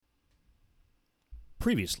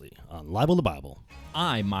Previously on Libel the Bible.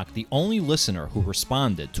 I mocked the only listener who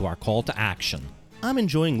responded to our call to action. I'm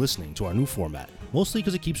enjoying listening to our new format, mostly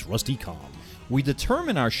because it keeps Rusty calm. We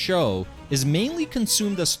determine our show is mainly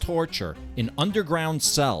consumed as torture in underground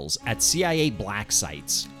cells at CIA black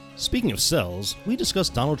sites. Speaking of cells, we discuss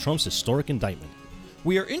Donald Trump's historic indictment.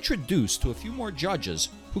 We are introduced to a few more judges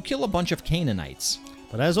who kill a bunch of Canaanites.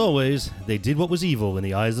 But as always, they did what was evil in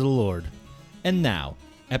the eyes of the Lord. And now,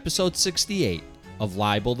 episode 68 of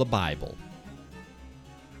Libel the Bible.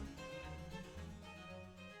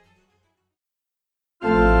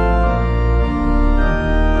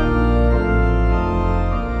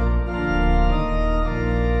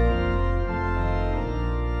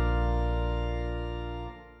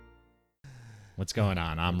 What's going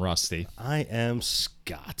on? I'm Rusty. I am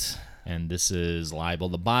Scott. And this is Libel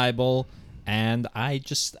the Bible. And I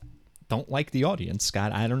just don't like the audience,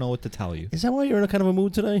 Scott. I don't know what to tell you. Is that why you're in a kind of a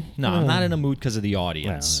mood today? No, I'm not in a mood because of the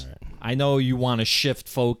audience. Well, all right. I know you want to shift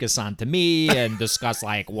focus onto me and discuss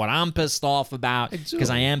like what I'm pissed off about because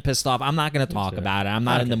I am pissed off. I'm not going to talk about it. I'm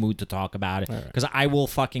not in the mood to talk about it because I will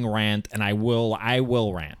fucking rant and I will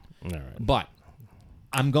rant. All right. But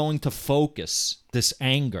I'm going to focus this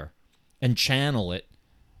anger and channel it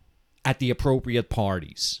at the appropriate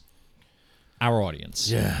parties. Our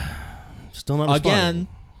audience. Yeah. Still not responding. Again,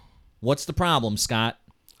 what's the problem, Scott?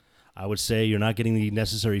 I would say you're not getting the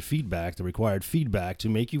necessary feedback, the required feedback, to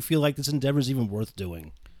make you feel like this endeavor is even worth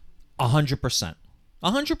doing. 100%.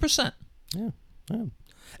 100%. Yeah. I mean,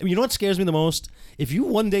 you know what scares me the most? If you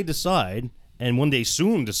one day decide, and one day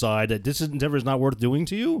soon decide, that this endeavor is not worth doing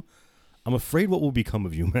to you, I'm afraid what will become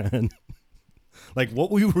of you, man. Like, what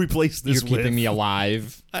will you replace this with? You're keeping me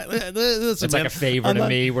alive. Listen, it's man, like a favor to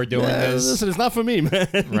me. We're doing this. Listen, it's not for me,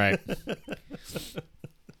 man. Right.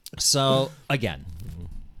 So, again,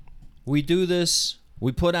 we do this.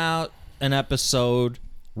 We put out an episode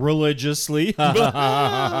religiously. See,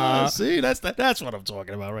 that's what I'm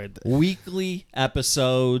talking about right there. Weekly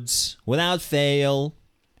episodes without fail.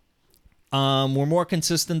 We're more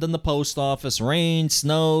consistent than the post office. Rain,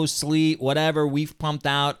 snow, sleet, whatever. We've pumped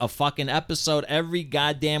out a fucking episode every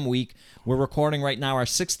goddamn week. We're recording right now our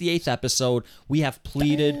 68th episode. We have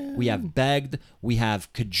pleaded, we have begged, we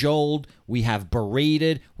have cajoled, we have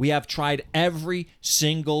berated, we have tried every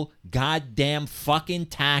single goddamn fucking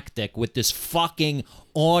tactic with this fucking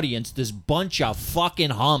audience, this bunch of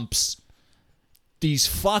fucking humps. These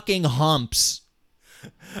fucking humps.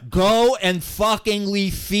 Go and fucking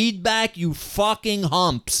leave feedback, you fucking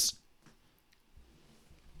humps.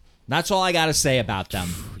 That's all I got to say about them.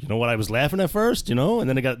 You know what? I was laughing at first, and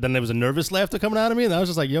then there was a nervous laughter coming out of me, and I was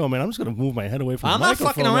just like, "Yo, man, I'm just gonna move my head away from the microphone." I'm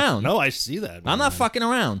not fucking around. No, I see that. I'm not fucking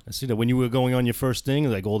around. I see that when you were going on your first thing,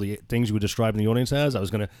 like all the things you were describing the audience as. I was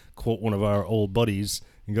gonna quote one of our old buddies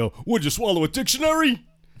and go, "Would you swallow a dictionary?"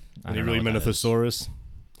 And he really meant a thesaurus.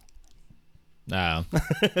 No.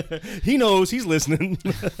 He knows. He's listening.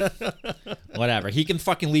 Whatever. He can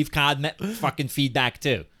fucking leave fucking feedback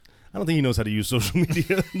too. I don't think he knows how to use social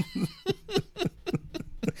media.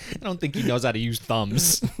 I don't think he knows how to use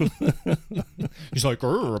thumbs. He's like,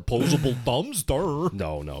 opposable thumbs, duh.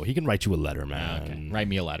 No. He can write you a letter, man. Okay. Write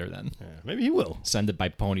me a letter then. Yeah, maybe he will. Send it by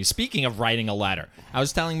pony. Speaking of writing a letter, I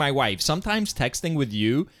was telling my wife, sometimes texting with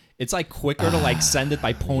you, it's like quicker to like send it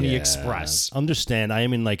by Pony Express. Understand. I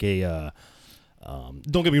am in like a...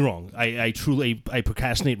 don't get me wrong. I truly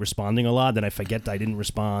procrastinate responding a lot. Then I forget that I didn't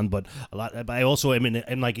respond. But a lot. But I also am in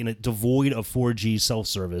a devoid of 4G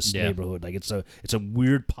self-service neighborhood. Like it's a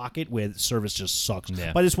weird pocket where service just sucks.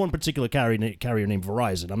 Yeah. By this one particular carrier named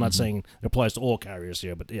Verizon. I'm not saying it applies to all carriers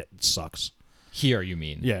here, but it sucks. Here, you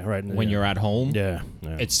mean? Yeah, right. When you're at home? Yeah.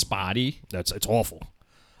 It's spotty. It's awful.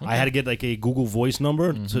 Okay. I had to get like a Google Voice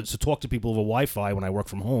number to talk to people over Wi-Fi when I work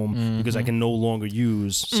from home because I can no longer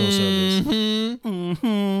use cell service.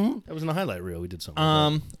 That was in the highlight reel. We did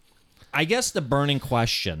something. I guess the burning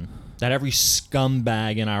question that every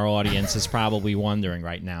scumbag in our audience is probably wondering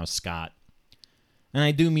right now, Scott, and I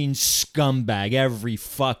do mean scumbag, every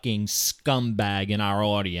fucking scumbag in our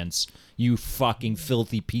audience, you fucking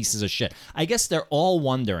filthy pieces of shit. I guess they're all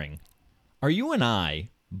wondering, are you and I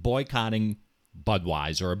boycotting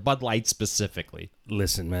Budweiser or Bud Light specifically?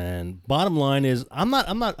 Listen, man. Bottom line is, I'm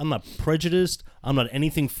not prejudiced. I'm not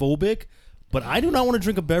anything phobic, but I do not want to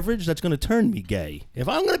drink a beverage that's going to turn me gay. If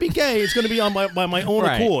I'm going to be gay, it's going to be on my own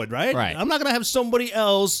accord, right? Right. I'm not going to have somebody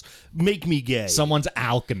else make me gay. Someone's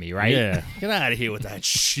alchemy, right? Yeah. Get out of here with that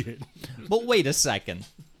shit. But wait a second.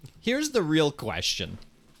 Here's the real question.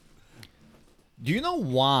 Do you know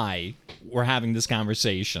why we're having this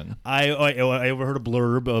conversation? I overheard a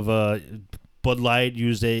blurb of Bud Light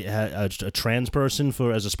used a trans person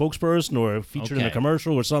as a spokesperson or featured in a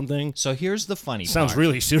commercial or something. So here's the funny part. Sounds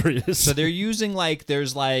really serious. So they're using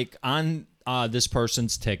there's on this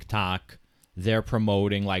person's TikTok, they're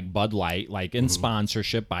promoting Bud Light, in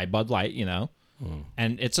sponsorship by Bud Light,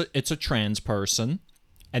 and it's a trans person,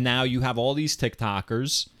 and now you have all these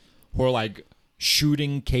TikTokers who are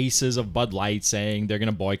shooting cases of Bud Light, saying they're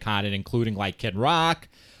gonna boycott it, including Kid Rock,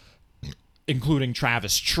 including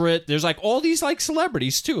Travis Tritt. There's all these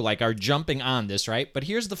celebrities too, are jumping on this, right? But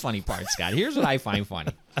here's the funny part, Scott. Here's what I find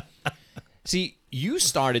funny. See, you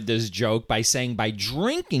started this joke by saying by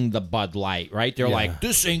drinking the Bud Light, right? They're like,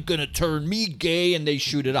 this ain't gonna turn me gay, and they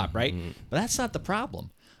shoot it up, right? But that's not the problem.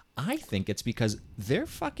 I think it's because they're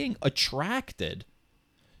fucking attracted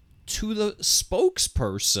to the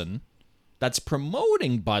spokesperson that's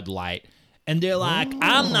promoting Bud Light. And they're like,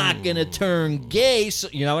 I'm not going to turn gay. So,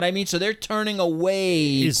 you know what I mean? So they're turning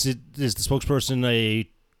away. Is the spokesperson a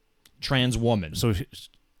trans woman? So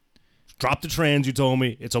drop the trans, you told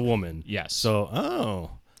me. It's a woman. Yes. So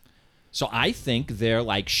I think they're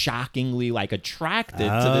shockingly attracted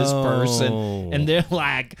to this person. And they're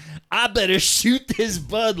like, I better shoot this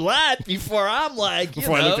Bud Light before I'm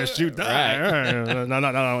before I look to shoot that. Right. No,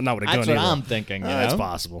 not with a gun. That's what I'm thinking. It's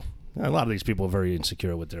possible. A lot of these people are very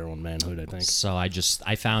insecure with their own manhood, I think. So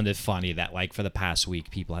I found it funny that for the past week,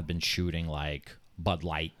 people have been shooting Bud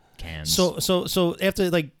Light cans. So after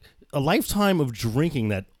a lifetime of drinking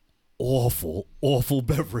that awful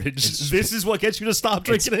beverage, this is what gets you to stop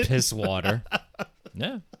drinking it? Piss water.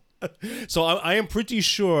 Yeah. So I am pretty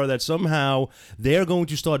sure that somehow they're going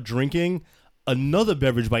to start drinking another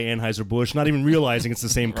beverage by Anheuser-Busch, not even realizing it's the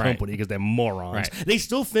same company because they're morons. Right. They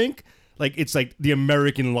still think it's the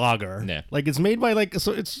American lager. Yeah. It's made by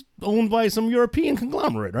so it's owned by some European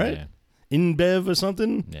conglomerate, right? Yeah. InBev or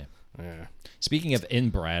something. Yeah. Speaking of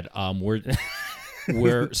inbred,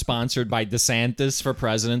 we're sponsored by DeSantis for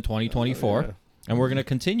President 2024. And we're going to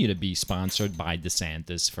continue to be sponsored by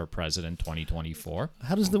DeSantis for President 2024.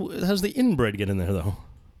 How does the inbred get in there though?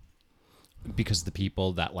 Because the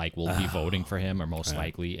people that will be voting for him are most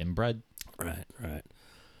likely inbred. Right.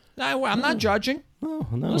 I'm not judging. No,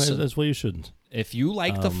 Listen, that's why you shouldn't. If you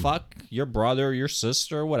like to fuck your brother, your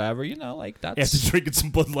sister, or whatever, that's... After drinking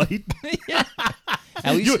some Bud Light? Yeah.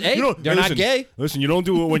 At least, they're not gay. Listen, you don't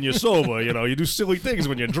do it when you're sober, you do silly things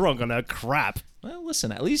when you're drunk on that crap. Well,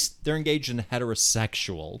 listen, at least they're engaged in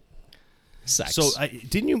heterosexual sex. So,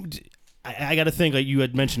 I got to think, you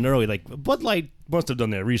had mentioned earlier, Bud Light must have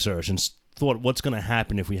done their research and thought, what's going to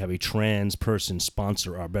happen if we have a trans person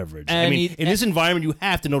sponsor our beverage? In this environment, you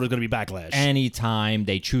have to know there's going to be backlash. Anytime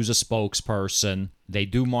they choose a spokesperson, they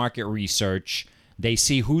do market research, they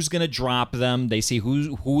see who's going to drop them, they see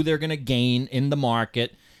who they're going to gain in the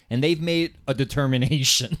market, and they've made a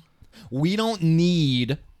determination. We don't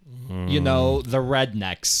need, the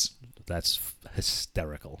rednecks. That's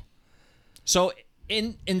hysterical. So,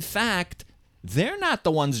 in fact, they're not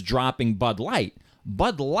the ones dropping Bud Light.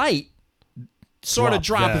 Bud Light sort of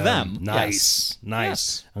drop them. Nice.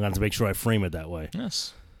 Yes. I'm going to have to make sure I frame it that way.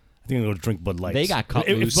 Yes. I think I'm going to drink Bud Light. They got cut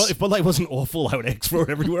loose. If Bud Light wasn't awful, I would ask for it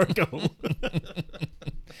everywhere I go.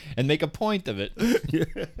 And make a point of it.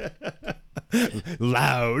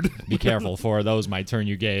 Loud. Be careful, 4 of those might turn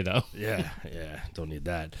you gay, though. Yeah, don't need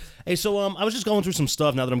that. Hey, so I was just going through some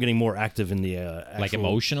stuff now that I'm getting more active in the actual...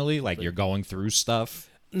 Emotionally? You're going through stuff?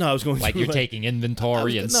 No, I was going through... You're taking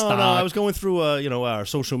inventory and stock? No, I was going through, our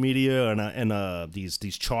social media and these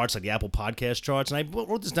charts, the Apple Podcast charts, and I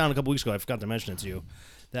wrote this down a couple weeks ago. I forgot to mention it to you.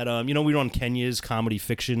 That, we were on Kenya's comedy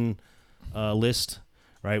fiction list,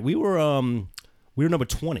 right? We were number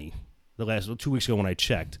 20 the last 2 weeks ago when I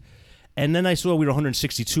checked. And then I saw we were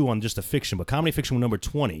 162 on just the fiction, but comedy fiction were number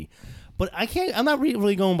 20. But I'm not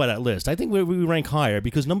really going by that list. I think we rank higher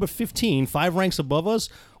because number 15, 5 ranks above us,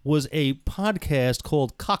 was a podcast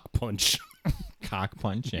called Cock Punch. Cock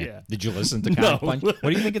Punch? Yeah. Did you listen to Cock Punch? What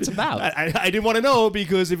do you think it's about? I didn't want to know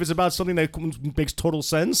because if it's about something that makes total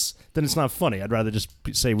sense, then it's not funny. I'd rather just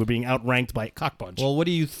say we're being outranked by Cock Punch. Well, what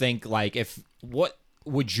do you think, what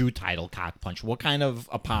would you title Cock Punch? What kind of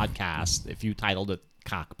a podcast, if you titled it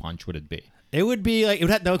Cock Punch, would it be? It would be it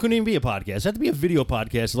couldn't even be a podcast. It had to be a video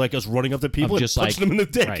podcast, like us running up to people and punching them in the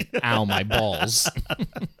dick. Right. Ow, my balls.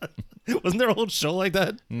 Wasn't there a whole show like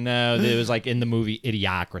that? No, it was in the movie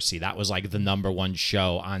Idiocracy. That was the number one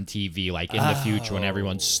show on TV, in the future when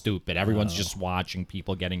everyone's stupid. Everyone's just watching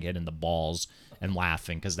people getting hit in the balls and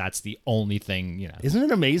laughing because that's the only thing, Isn't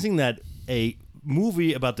it amazing that a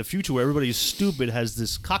movie about the future where everybody's stupid has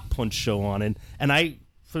this Cock Punch show on it, and I,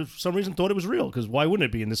 for some reason, thought it was real because why wouldn't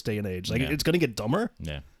it be in this day and age? It's going to get dumber?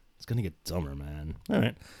 Yeah. It's going to get dumber, man. All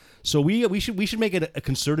right. So we should make it a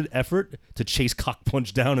concerted effort to chase Cock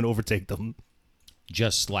Punch down and overtake them.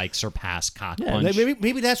 Just like surpass Cock Yeah, Punch.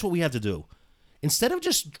 maybe that's what we have to do. Instead of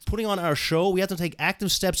just putting on our show, we have to take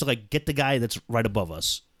active steps to like get the guy that's right above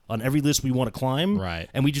us on every list we want to climb. Right.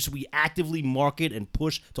 And we actively market and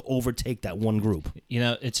push to overtake that one group. You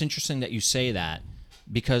know, it's interesting that you say that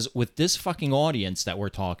because with this fucking audience that we're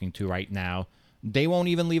talking to right now, they won't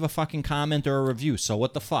even leave a fucking comment or a review. So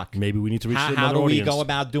what the fuck? Maybe we need to reach How another do we audience. go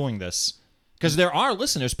about doing this? Because there are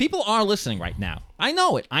listeners. People are listening right now. I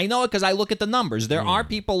know it. I know it because I look at the numbers. There are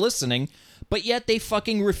people listening, but yet they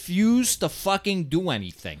fucking refuse to fucking do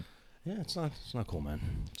anything. Yeah, it's not cool, man.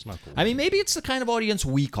 It's not cool. I mean, maybe it's the kind of audience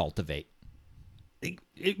we cultivate.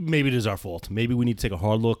 Maybe it is our fault. Maybe we need to take a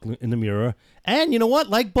hard look in the mirror. And you know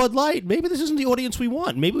what? Like Bud Light, maybe this isn't the audience we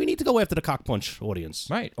want. Maybe we need to go after the Cock Punch audience.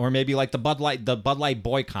 Right. Or maybe like the Bud Light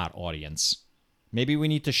boycott audience. Maybe we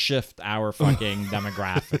need to shift our fucking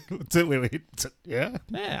demographic. Yeah?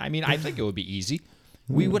 Yeah, I mean, I think it would be easy.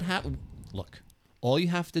 We would have... Look, all you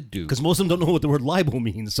have to do... Because most of them don't know what the word libel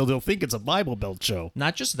means, so they'll think it's a Bible Belt show.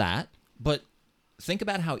 Not just that, but think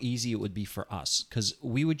about how easy it would be for us. Because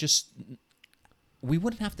we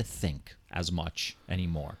wouldn't have to think as much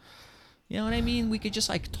anymore. You know what I mean? We could just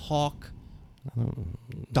like talk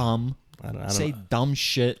dumb. Say dumb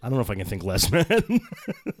shit. I don't know if I can think less, man.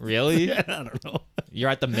 Really? Yeah, I don't know.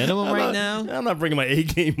 You're at the minimum right now? I'm not bringing my A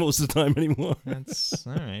game most of the time anymore. That's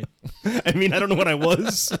all right. I mean, I don't know what I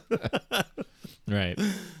was. Right.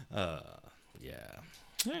 Yeah.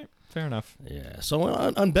 All right. Fair enough. Yeah. So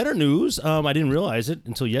on better news, I didn't realize it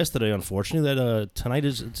until yesterday, unfortunately, that tonight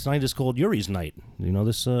is called Yuri's Night. Do you know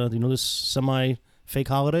this? Do you know this semi-fake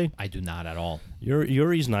holiday? I do not at all.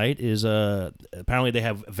 Yuri's Night is apparently they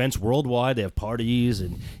have events worldwide. They have parties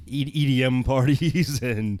and EDM parties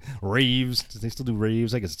and raves. Do they still do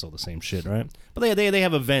raves? I guess it's all the same shit, right? But they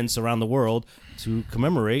have events around the world to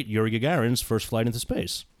commemorate Yuri Gagarin's first flight into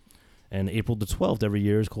space. And April the 12th every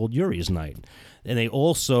year is called Yuri's Night. And they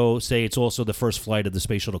also say it's also the first flight of the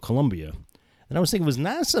Space Shuttle Columbia. And I was thinking, was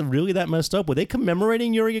NASA really that messed up? Were they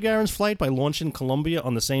commemorating Yuri Gagarin's flight by launching Columbia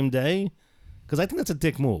on the same day? Because I think that's a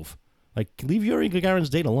dick move. Like, leave Yuri Gagarin's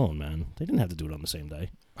date alone, man. They didn't have to do it on the same day.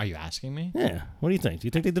 Are you asking me? Yeah. What do you think? Do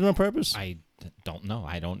you think they did it on purpose? I don't know.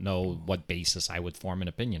 I don't know what basis I would form an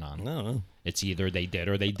opinion on. I don't know. It's either they did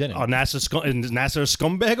or they didn't. Oh, NASA a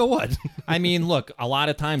scumbag or what? I mean, look, a lot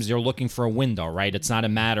of times they're looking for a window, right? It's not a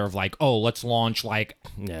matter of like, oh, let's launch like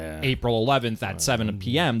April 11th at 7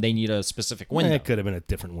 p.m. They need a specific window. It could have been a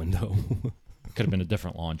different window. Could have been a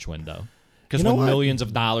different launch window. Because You know when what? millions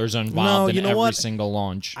of dollars are involved in every single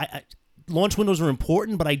launch. Launch windows are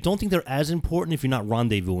important, but I don't think they're as important if you're not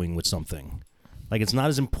rendezvousing with something. Like, it's not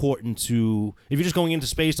as important to... If you're just going into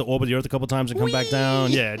space to orbit the Earth a couple times and come back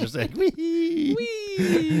down, yeah, just like... Whee!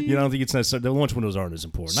 You don't think it's necessary... The launch windows aren't as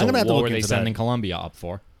important. So I'm gonna have to what look were they into sending that. Columbia up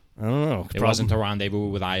for? I don't know. It wasn't a rendezvous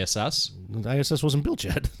with ISS? The ISS wasn't built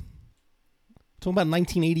yet. Talking about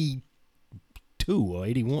 1982 or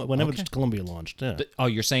 81, whenever Columbia launched. Yeah.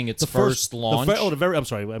 You're saying it's first launch? I'm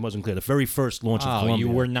sorry, I wasn't clear. The very first launch of Columbia.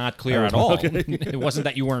 You were not clear at all. It wasn't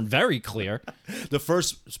that you weren't very clear. The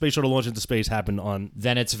first space shuttle launch into space happened on...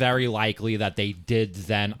 Then it's very likely that they did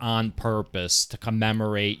then on purpose to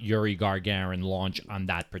commemorate Yuri Gagarin launch on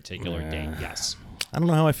that particular date. Yes. I don't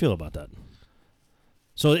know how I feel about that.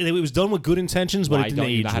 So it was done with good intentions, but Why it didn't don't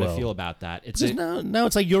you age know how well. to feel about that? Now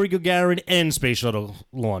it's like Yuri Gagarin and space shuttle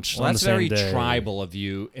launched on the That's same very day. tribal of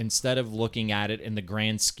you. Instead of looking at it in the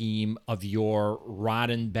grand scheme of your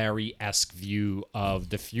Roddenberry-esque view of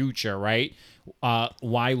the future, right?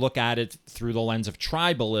 Why look at it through the lens of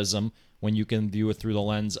tribalism when you can view it through the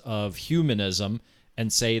lens of humanism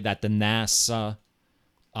and say that the NASA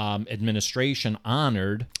administration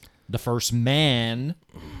honored the first man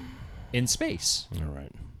in space? All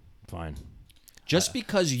right. Fine. Just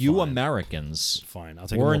because you Americans I'll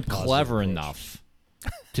take a more weren't positive clever approach. enough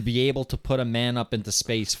to be able to put a man up into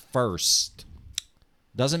space first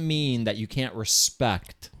doesn't mean that you can't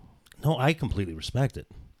respect. No, I completely respect it.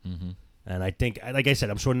 Mm-hmm. And I think, like I said,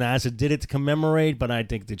 I'm sure NASA did it to commemorate, but I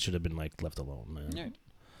think it should have been like left alone, man. Yeah.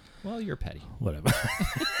 Well, you're petty. Whatever.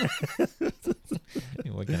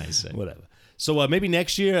 What can I say? Whatever. So maybe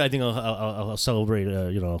next year, I think I'll celebrate.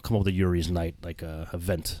 I'll come up with a Yuri's Night, like a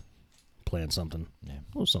event, plan something. Yeah.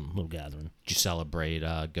 Or some little gathering. Did you celebrate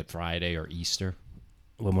Good Friday or Easter?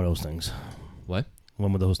 When were those things? What?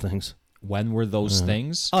 When were those things? When were those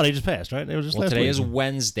things? Oh, they just passed, right? They were just Well, last today week. is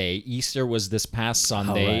Wednesday. Easter was this past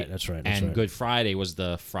Sunday. Right. That's right. And Good Friday was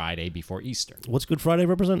the Friday before Easter. What's Good Friday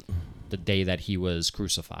represent? The day that he was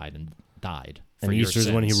crucified and died And your Easter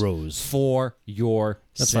is when he sins. rose. For your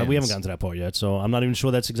That's sins. fine. We haven't gotten to that part yet, so I'm not even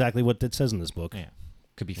sure that's exactly what it says in this book. Yeah.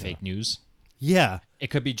 Could be fake news. Yeah. It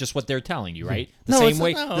could be just what they're telling you, right? The No, same it's not-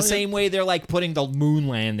 way. no, the yeah. same way they're like putting the moon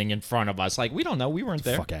landing in front of us. Like we don't know. We weren't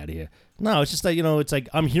there. Fuck out of here. No, it's just that, it's like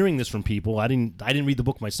I'm hearing this from people. I didn't read the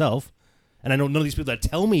book myself. And I know none of these people that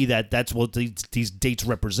tell me that that's what these dates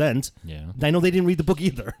represent. Yeah. I know they didn't read the book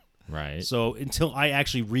either. Right. So until I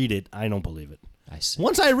actually read it, I don't believe it. I see.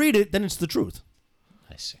 Once I read it, then it's the truth.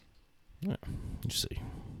 I see. Yeah, you see.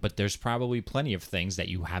 But there's probably plenty of things that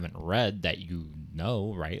you haven't read that you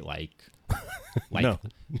know, right? Like No.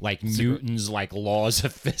 like Newton's like laws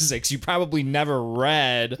of physics. You probably never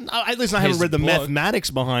read. Listen, I haven't his read the book. mathematics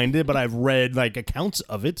behind it, but I've read like accounts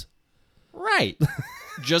of it. Right.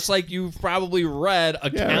 Just like you've probably read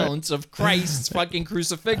accounts of Christ's fucking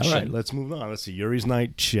crucifixion. All right, let's move on. Let's see. Yuri's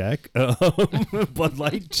Night, check. Bud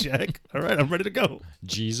Light, check. All right, I'm ready to go.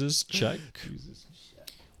 Jesus, check.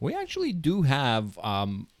 We actually do have.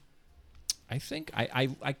 I think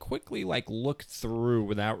I quickly like looked through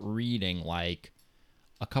without reading like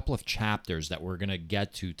a couple of chapters that we're gonna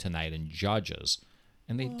get to tonight in Judges,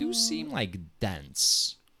 and they do seem like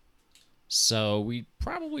dense. So we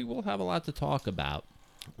probably will have a lot to talk about.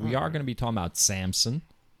 We are going to be talking about Samson.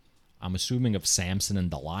 I'm assuming of Samson and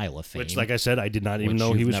Delilah fame. Which, like I said, I did not even Which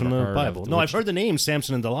know he you've was from never the heard Bible. of, No, which- I've heard the name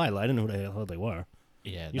Samson and Delilah. I didn't know who the hell they were.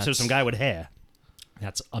 Yeah, You said some guy with hair.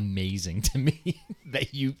 That's amazing to me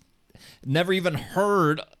that you never even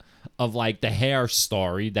heard of like the hair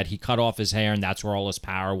story that he cut off his hair and that's where all his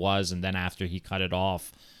power was, and then after he cut it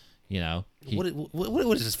off, he, What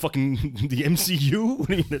is this fucking the MCU? What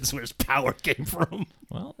do you mean that's where his power came from?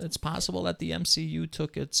 well, it's possible that the MCU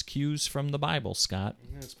took its cues from the Bible, Scott.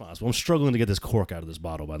 It's possible. I'm struggling to get this cork out of this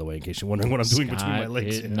bottle, by the way, in case you're wondering what I'm doing between my Scott,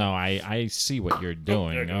 legs. No, I see what you're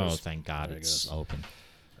doing. there it Oh, goes. thank God There it it's goes. open.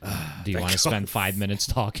 Do you Thank want to spend 5 minutes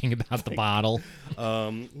talking about the bottle?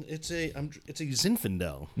 It's a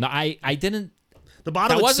Zinfandel. No, I didn't. The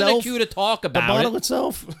bottle That wasn't itself. a cue to talk The about bottle it.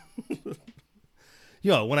 itself.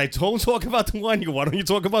 Yo, when I don't talk about the wine, you go, why don't you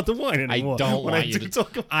talk about the wine I anymore? don't when want I you do to.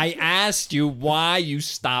 talk about I asked you why you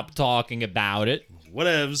stopped talking about it.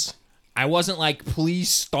 whatevs. I wasn't like, please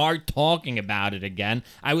start talking about it again.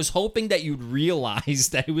 I was hoping that you'd realize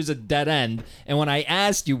that it was a dead end. And when I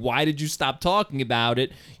asked you, why did you stop talking about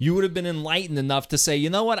it, you would have been enlightened enough to say, you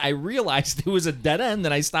know what? I realized it was a dead end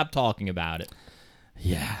and I stopped talking about it.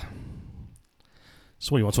 Yeah.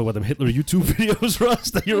 So what, you want to talk about them Hitler YouTube videos, Russ,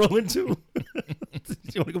 that you're all into?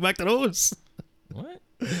 You want to go back to those?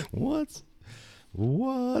 What?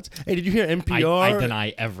 What? Hey, did you hear NPR? I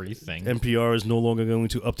deny everything NPR is no longer going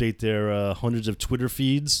to update their hundreds of Twitter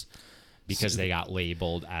feeds. because they got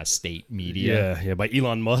labeled as state media. Yeah, by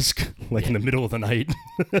Elon Musk, like in the middle of the night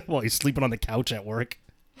while he's sleeping on the couch at work.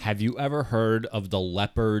 Have you ever heard of the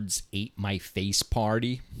Leopards Ate My Face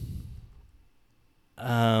party?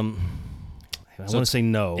 I want to say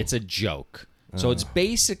no. It's a joke. So it's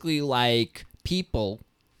basically like people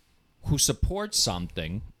who support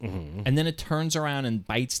something, and then it turns around and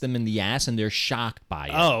bites them in the ass, and they're shocked by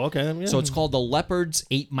it. Oh, okay. Yeah. So it's called the Leopards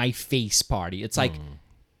Ate My Face party. It's like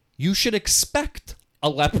you should expect a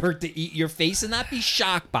leopard to eat your face and not be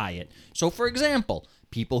shocked by it. So, for example,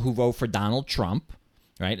 people who vote for Donald Trump,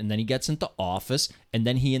 right, and then he gets into office, and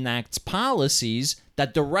then he enacts policies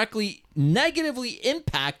that directly negatively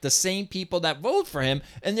impact the same people that vote for him,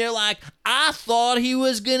 and they're like, I thought he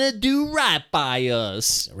was gonna do right by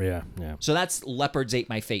us. Yeah. So that's Leopards Ate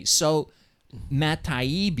My Face. So Matt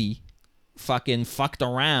Taibbi fucking fucked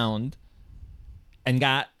around and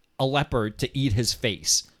got a leopard to eat his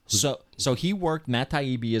face. So he worked, Matt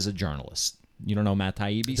Taibbi is a journalist. You don't know Matt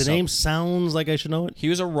Taibbi? The name sounds like I should know it. He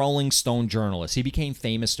was a Rolling Stone journalist. He became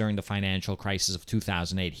famous during the financial crisis of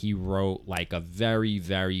 2008. He wrote like a very,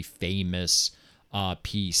 very famous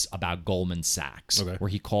piece about Goldman Sachs, where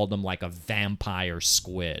he called them like a vampire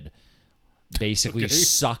squid, basically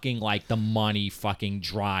sucking like the money fucking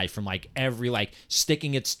dry from like every, like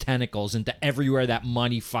sticking its tentacles into everywhere that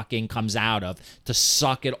money fucking comes out of to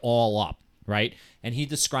suck it all up. Right? And he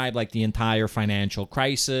described like the entire financial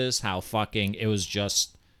crisis, how fucking it was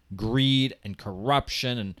just greed and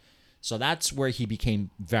corruption. And so that's where he became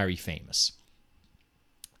very famous.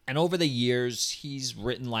 And over the years, he's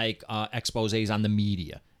written like exposés on the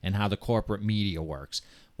media and how the corporate media works.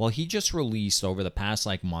 Well, he just released over the past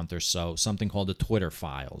like month or so something called the Twitter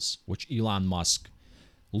Files, which Elon Musk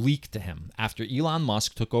leaked to him. After Elon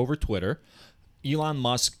Musk took over Twitter, Elon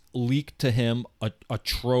Musk leaked to him a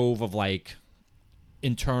trove of like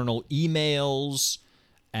internal emails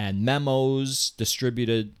and memos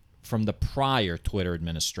distributed from the prior Twitter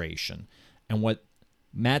administration. And what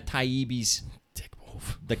Matt Taibbi's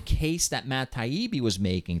move. The case that Matt Taibbi was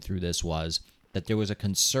making through this was that there was a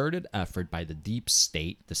concerted effort by the deep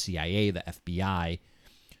state, the CIA, the FBI,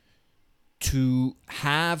 to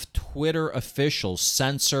have Twitter officials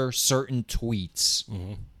censor certain tweets.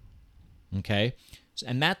 Okay?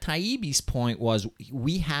 And Matt Taibbi's point was,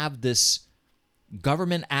 we have this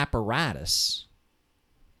government apparatus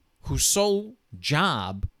whose sole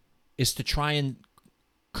job is to try and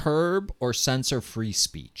curb or censor free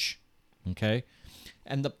speech. Okay?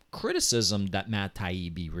 And the criticism that Matt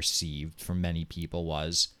Taibbi received from many people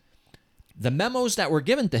was the memos that were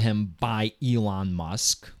given to him by Elon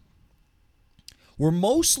Musk were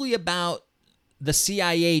mostly about the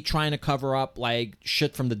CIA trying to cover up like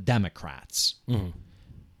shit from the Democrats.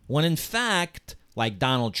 When in fact, like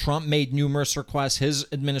Donald Trump made numerous requests, his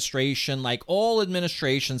administration, like all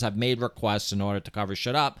administrations have made requests in order to cover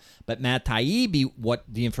shit up. But Matt Taibbi, what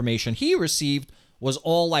the information he received was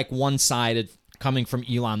all like one-sided coming from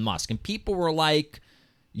Elon Musk. And people were like,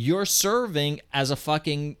 you're serving as a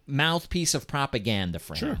fucking mouthpiece of propaganda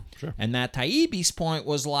for him. Sure. And Matt Taibbi's point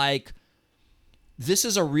was like, this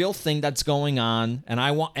is a real thing that's going on,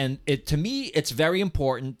 and to me, it's very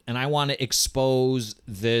important, and I want to expose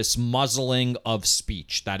this muzzling of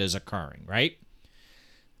speech that is occurring, right?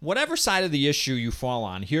 Whatever side of the issue you fall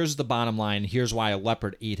on, here's the bottom line. Here's why a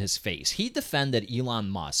leopard ate his face. He defended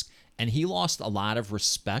Elon Musk, and he lost a lot of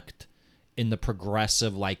respect in the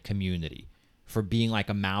progressive like community for being like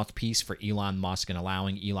a mouthpiece for Elon Musk and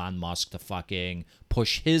allowing Elon Musk to fucking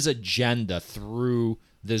push his agenda through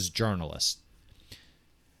this journalist.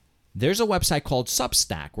 There's a website called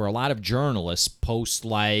Substack where a lot of journalists post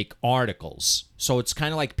like articles. So it's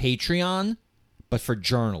kind of like Patreon, but for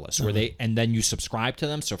journalists where and then you subscribe to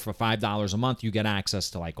them. So for $5 a month, you get access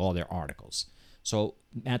to like all their articles. So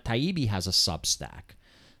Matt Taibbi has a Substack.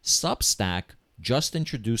 Substack just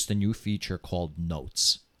introduced a new feature called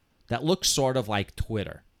Notes that looks sort of like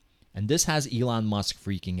Twitter. And this has Elon Musk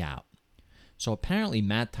freaking out. So apparently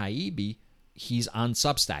Matt Taibbi, he's on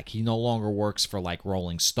Substack. He no longer works for like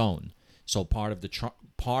Rolling Stone. So part of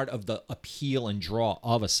the appeal and draw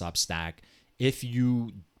of a Substack, if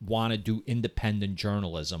you want to do independent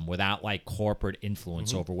journalism without like corporate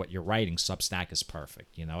influence over what you're writing, Substack is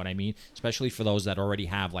perfect. You know what I mean? Especially for those that already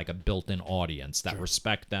have like a built-in audience that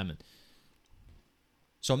respect them.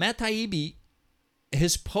 So Matt Taibbi,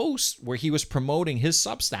 his posts where he was promoting his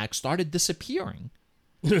Substack started disappearing.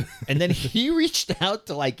 And then he reached out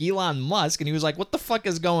to like Elon Musk and he was like, what the fuck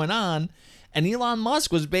is going on? And Elon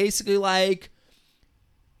Musk was basically like,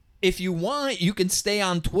 if you want, you can stay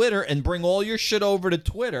on Twitter and bring all your shit over to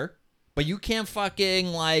Twitter, but you can't fucking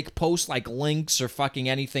like post like links or fucking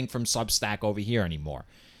anything from Substack over here anymore.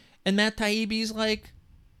 And Matt Taibbi's like,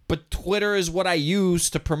 but Twitter is what I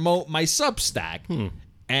use to promote my Substack.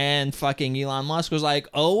 And fucking Elon Musk was like,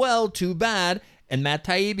 oh, well, too bad. And Matt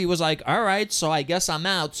Taibbi was like, all right, so I guess I'm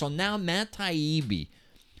out. So now Matt Taibbi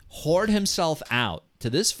whored himself out to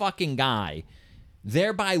this fucking guy,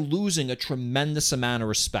 thereby losing a tremendous amount of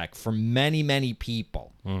respect for many, many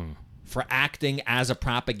people for acting as a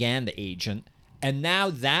propaganda agent. And now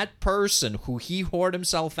that person who he whored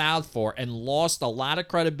himself out for and lost a lot of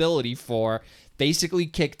credibility for basically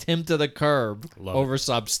kicked him to the curb over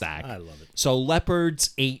Substack. I love it. So leopards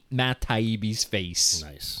ate Matt Taibbi's face.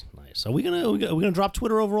 Nice. Are we gonna drop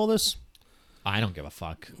Twitter over all this? I don't give a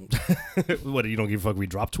fuck. What, you don't give a fuck we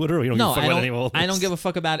drop Twitter? Or you don't give a fuck about any of all this? I don't give a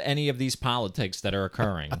fuck about any of these politics that are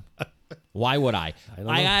occurring. Why would I?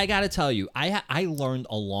 I got to tell you, I learned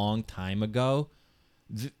a long time ago,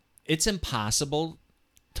 it's impossible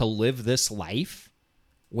to live this life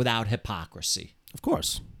without hypocrisy. Of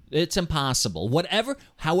course. It's impossible.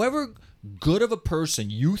 However good of a person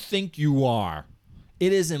you think you are,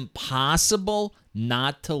 it is impossible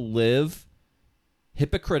not to live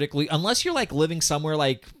hypocritically unless you're like living somewhere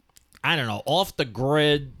like, I don't know, off the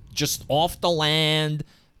grid, just off the land,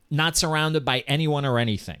 not surrounded by anyone or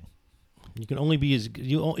anything. You can only be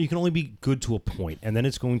you can only be good to a point, and then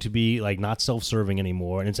it's going to be like not self-serving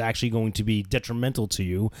anymore, and it's actually going to be detrimental to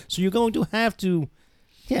you. So you're going to have to.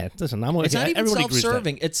 Yeah, listen, it's not even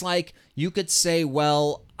self-serving. It's like you could say,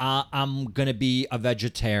 well, I'm going to be a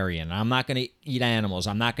vegetarian. I'm not going to eat animals.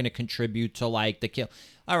 I'm not going to contribute to like the kill.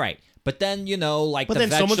 All right. But then, like the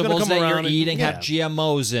vegetables that you're eating have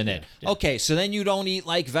GMOs in it. Yeah. Okay, so then you don't eat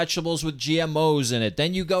like vegetables with GMOs in it.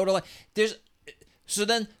 Then you go to like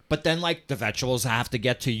but then like the vegetables have to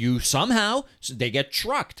get to you somehow. So they get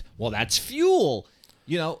trucked. Well, that's fuel.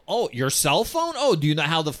 Your cell phone? Oh, do you know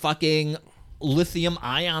how the fucking lithium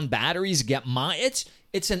ion batteries get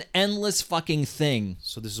it's an endless fucking thing.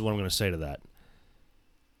 So this is what I'm going to say to that.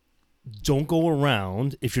 don't go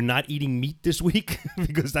around, if you're not eating meat this week,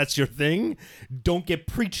 because that's your thing, don't get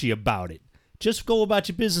preachy about it. Just go about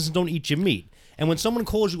your business and don't eat your meat. And when someone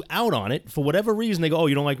calls you out on it, for whatever reason, they go, oh,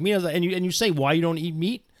 you don't like meat? And you say, why you don't eat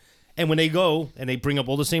meat? And when they go and they bring up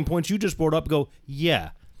all the same points you just brought up, go,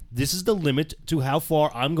 yeah, this is the limit to how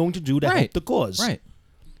far I'm going to do to help the cause. Right.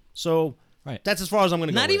 So that's as far as I'm going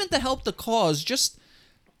to go. Not even to help the cause, just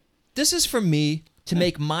this is for me to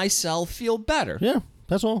make myself feel better. Yeah,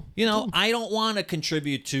 that's all. You know, I don't want to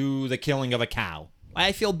contribute to the killing of a cow.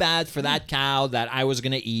 I feel bad for that cow that I was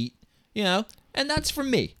going to eat, you know, and that's for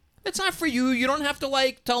me. It's not for you. You don't have to,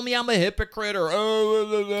 like, tell me I'm a hypocrite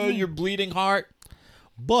or, you're bleeding heart.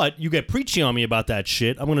 But you get preachy on me about that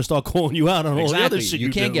shit, I'm going to start calling you out on all the other shit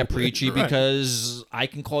you can't do. get preachy because I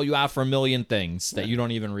can call you out for a million things that you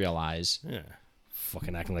don't even realize. Yeah.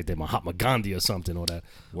 Fucking acting like they're Mahatma Gandhi or something, or the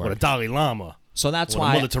Dalai Lama. So that's or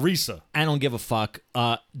why Mother Teresa. I don't give a fuck.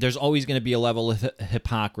 There's always going to be a level of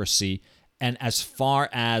hypocrisy. And as far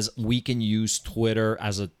as we can use Twitter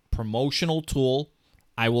as a promotional tool,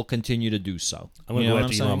 I will continue to do so. I'm going to go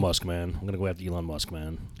after Elon Musk, man. I'm going to go after Elon Musk,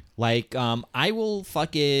 man. Like, I will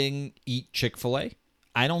fucking eat Chick-fil-A.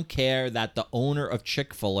 I don't care that the owner of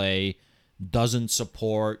Chick-fil-A doesn't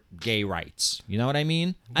support gay rights. You know what I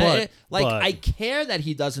mean? I care that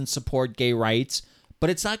he doesn't support gay rights,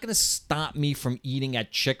 but it's not going to stop me from eating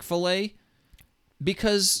at Chick-fil-A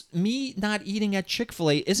because me not eating at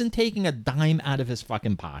Chick-fil-A isn't taking a dime out of his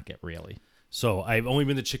fucking pocket, really. So I've only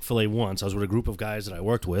been to Chick-fil-A once. I was with a group of guys that I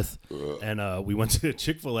worked with, and we went to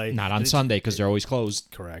Chick-fil-A. Not on Sunday because they're always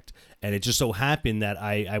closed. Correct. And it just so happened that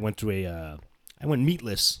I went through I went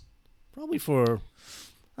meatless, probably for,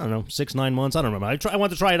 I don't know, 6-9 months. I don't remember. I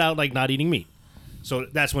wanted to try it out, like not eating meat. So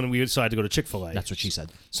that's when we decided to go to Chick-fil-A. That's what she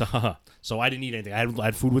said. So I didn't eat anything. I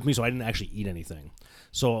had food with me, so I didn't actually eat anything.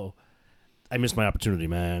 So I missed my opportunity,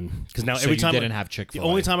 man. Because now every time didn't have Chick-fil-A. The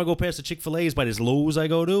only time I go past the Chick-fil-A is by this Lowe's I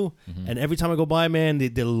go to, and every time I go by, man,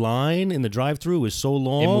 the line in the drive-through is so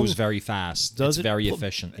long. It moves very fast. Does it's it? very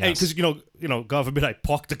efficient. Hey, because you know, God forbid I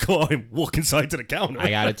park the car and walk inside to the counter. I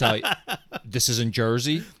gotta tell you, this is in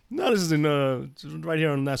Jersey. No, this is in right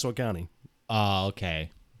here in Nassau County. Oh,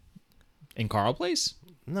 okay. In Carl Place?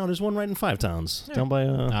 No, there's one right in Five Towns down by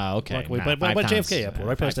okay. by JFK Airport,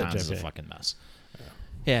 right past that JFK. Is a fucking mess.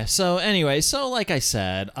 Yeah, so anyway, like I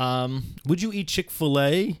said, would you eat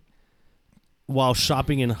Chick-fil-A while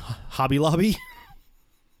shopping in Hobby Lobby?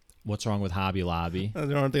 What's wrong with Hobby Lobby?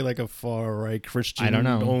 Aren't they like a far-right Christian I don't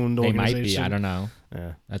know. owned they organization? Might be. I don't know.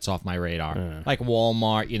 Yeah. That's off my radar. Yeah. Like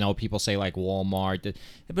Walmart, you know, people say like Walmart.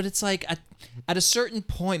 But it's like at a certain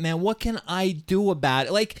point, man, what can I do about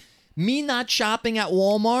it? Like me not shopping at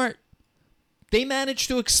Walmart, they managed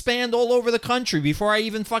to expand all over the country before I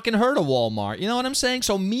even fucking heard of Walmart. You know what I'm saying?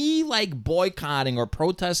 So me like boycotting or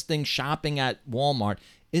protesting shopping at Walmart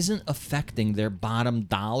isn't affecting their bottom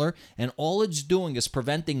dollar. And all it's doing is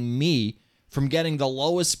preventing me from getting the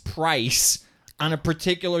lowest price on a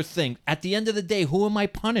particular thing. At the end of the day, who am I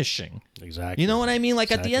punishing? Exactly. You know what I mean?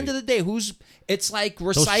 Like exactly. At the end of the day, it's like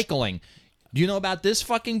recycling. Do you know about this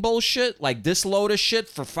fucking bullshit? Like this load of shit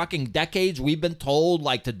for fucking decades we've been told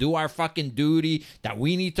like to do our fucking duty, that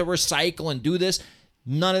we need to recycle and do this.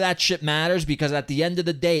 None of that shit matters because at the end of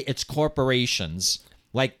the day, it's corporations.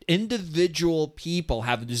 Like individual people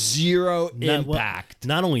have zero impact.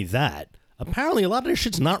 Not only that, apparently a lot of their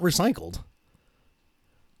shit's not recycled.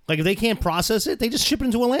 Like if they can't process it, they just ship it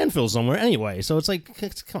into a landfill somewhere anyway. So it's like,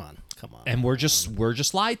 come on. And we're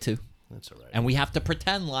just lied to. That's all right. And we have to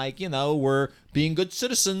pretend like, you know, we're being good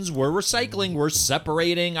citizens. We're recycling. We're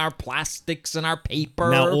separating our plastics and our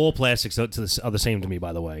paper. Now, all plastics are the same to me,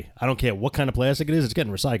 by the way. I don't care what kind of plastic it is. It's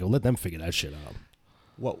getting recycled. Let them figure that shit out.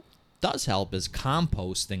 What does help is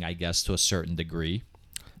composting, I guess, to a certain degree.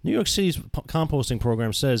 New York City's composting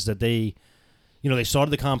program says that they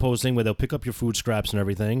started the composting where they'll pick up your food scraps and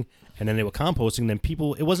everything, and then they were composting. Then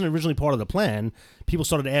people, it wasn't originally part of the plan. People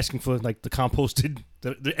started asking for like the composted,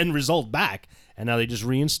 the end result back, and now they just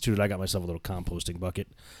reinstituted. I got myself a little composting bucket,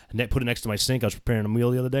 and I put it next to my sink. I was preparing a meal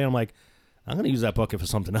the other day. And I'm like, I'm gonna use that bucket for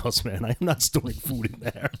something else, man. I am not storing food in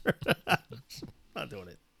there. Not doing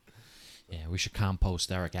it. Yeah, we should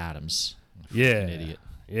compost Eric Adams. Yeah, an idiot.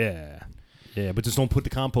 Yeah, but just don't put the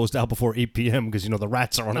compost out before 8 p.m. because, the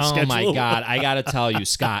rats are on a schedule. Oh, my God. I got to tell you,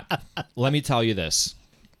 Scott, let me tell you this.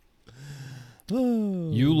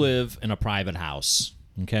 You live in a private house,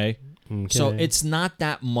 okay? So it's not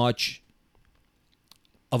that much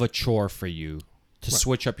of a chore for you to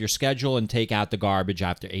switch up your schedule and take out the garbage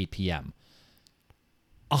after 8 p.m.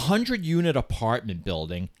 A 100-unit apartment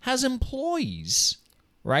building has employees,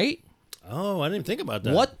 right? Oh, I didn't think about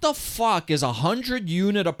that. What the fuck is a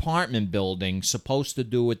 100-unit apartment building supposed to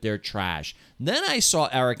do with their trash? Then I saw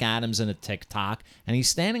Eric Adams in a TikTok, and he's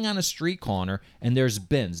standing on a street corner, and there's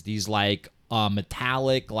bins, these like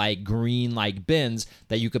metallic, like green, like bins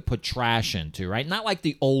that you could put trash into, right? Not like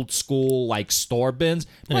the old school, like store bins,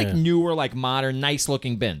 but like newer, like modern, nice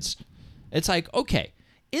looking bins. It's like, okay,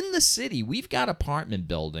 in the city, we've got apartment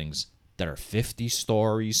buildings that are 50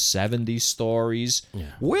 stories, 70 stories.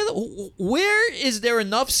 Yeah. Where is there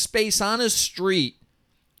enough space on a street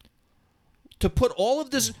to put all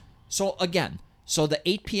of this? So again, the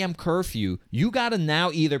 8 p.m. curfew, you got to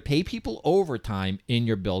now either pay people overtime in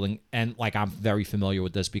your building, and like I'm very familiar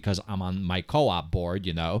with this because I'm on my co-op board,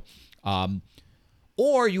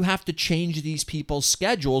 or you have to change these people's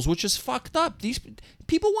schedules, which is fucked up. These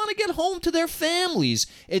people want to get home to their families.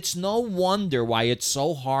 It's no wonder why it's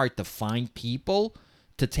so hard to find people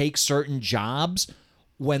to take certain jobs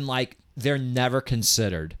when like they're never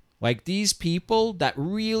considered. Like these people that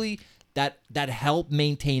really that help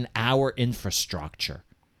maintain our infrastructure,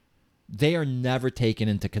 they are never taken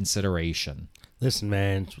into consideration. Listen,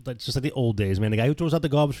 man, it's just like the old days, man. The guy who throws out the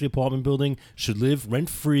garbage for the apartment building should live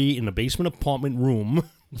rent-free in a basement apartment room,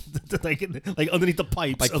 like underneath the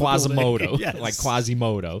pipes. Like Quasimodo. Yes. Like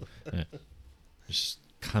Quasimodo. Yeah. Just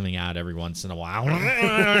coming out every once in a while.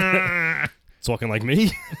 Talking like me.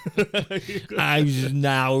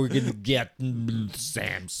 Now we're going to get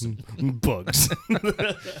Samson. Bugs.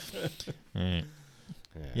 Right.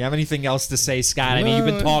 You have anything else to say, Scott? I mean, you've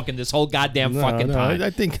been talking this whole goddamn fucking time. I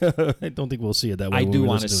don't think we'll see it that way. I do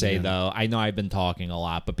want to say though, I know I've been talking a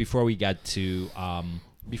lot, but before we get to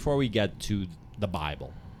the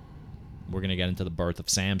Bible, we're gonna get into the birth of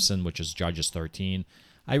Samson, which is Judges 13.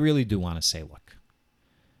 I really do want to say, look,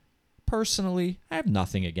 personally, I have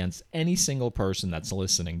nothing against any single person that's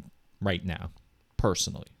listening right now,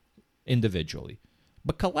 personally, individually,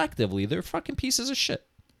 but collectively, they're fucking pieces of shit.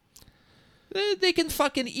 They can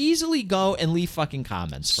fucking easily go and leave fucking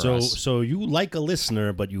comments for us. So you like a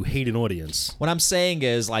listener, but you hate an audience. What I'm saying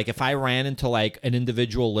is, like, if I ran into, like, an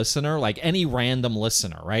individual listener, like any random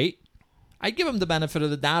listener, right? I'd give them the benefit of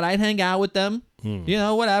the doubt. I'd hang out with them,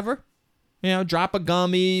 whatever. Drop a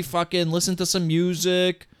gummy, fucking listen to some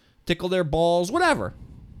music, tickle their balls, whatever.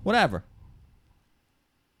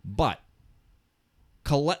 But,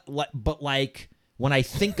 like, when I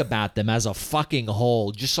think about them as a fucking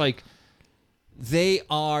whole, just like... they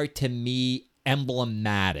are, to me,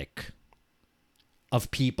 emblematic of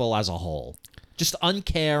people as a whole. Just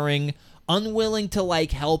uncaring, unwilling to,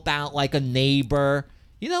 like, help out like a neighbor.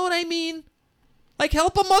 You know what I mean? Like,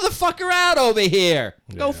 help a motherfucker out over here.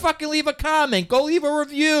 Yeah. Go fucking leave a comment. Go leave a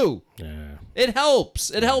review. Yeah. It helps.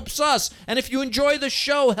 It helps us. And if you enjoy the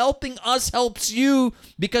show, helping us helps you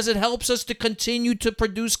because it helps us to continue to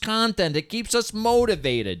produce content. It keeps us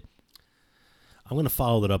motivated. I'm going to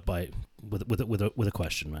follow that up with a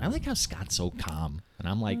question, man. I like how Scott's so calm, and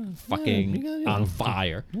I'm like fucking on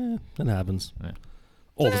fire. Yeah, that happens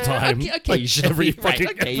all the time. Occasionally, like every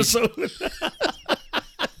fucking episode.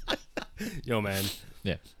 Yo, man.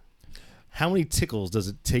 Yeah. How many tickles does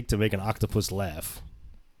it take to make an octopus laugh?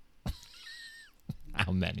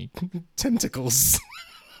 How many? 10 tickles.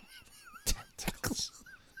 10 tickles.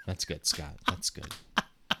 That's good, Scott. That's good.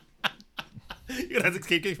 You're gonna have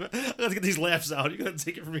to get these laughs out. You're gonna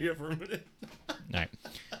take it from here for a minute. All right.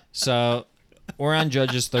 So we're on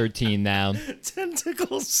Judges 13 now. 10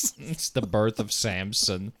 tickles. It's the birth of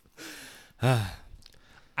Samson. I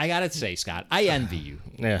gotta say, Scott, I envy you.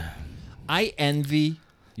 Yeah. I envy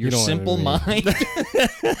your simple mind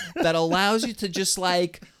that allows you to just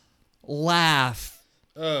like laugh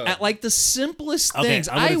at like the simplest things.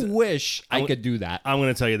 I wish I could do that. I'm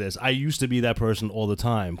going to tell you this. I used to be that person all the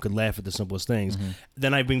time, could laugh at the simplest things. Mm-hmm.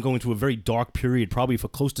 Then I've been going through a very dark period, probably for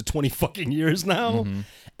close to 20 fucking years now. Mm-hmm.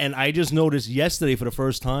 And I just noticed yesterday for the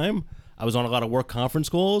first time, I was on a lot of work conference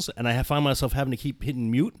calls, and I found myself having to keep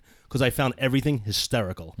hitting mute because I found everything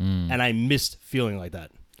hysterical. And I missed feeling like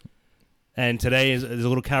that. And today there's a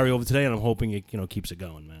little carryover today, and I'm hoping it keeps it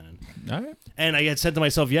going, man. All right. And I had said to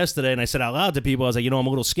myself yesterday, and I said out loud to people, I was like, I'm a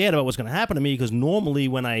little scared about what's going to happen to me because normally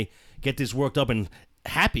when I get this worked up and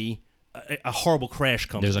happy, a horrible crash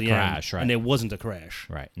comes. There's at a the crash, end, right? And there wasn't a crash.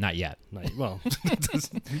 Right. Not yet. Well,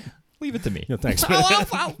 leave it to me. No, thanks.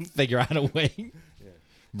 I'll figure out a way.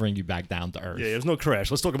 Bring you back down to earth. Yeah, there's no crash.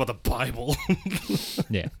 Let's talk about the Bible.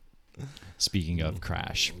 Yeah. Speaking of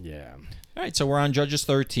crash. Yeah. All right, so we're on Judges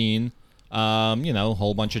 13.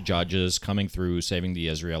 Whole bunch of judges coming through, saving the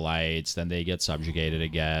Israelites. Then they get subjugated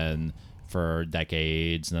again. for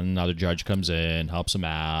decades, and then another judge comes in, helps them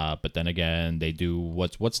out, but then again they do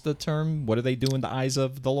what's the term? What do they do in the eyes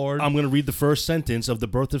of the Lord? I'm going to read the first sentence of the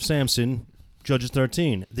birth of Samson, Judges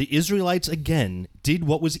 13. The Israelites again did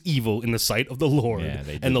what was evil in the sight of the Lord, Yeah,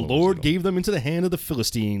 they did and the what was Lord evil. gave them into the hand of the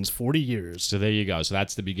Philistines 40 years. So there you go. So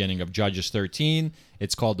that's the beginning of Judges 13.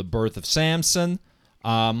 It's called the birth of Samson.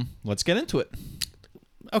 Let's get into it.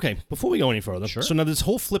 Okay, before we go any further, Sure. so now this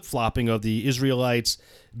whole flip-flopping of the Israelites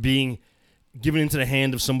being given into the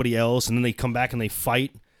hand of somebody else, and then they come back and they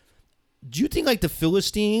fight. Do you think like the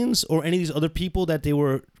Philistines or any of these other people that they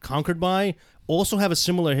were conquered by also have a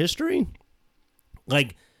similar history?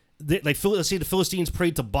 Let's say the Philistines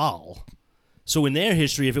prayed to Baal. So in their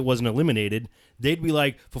history, if it wasn't eliminated, they'd be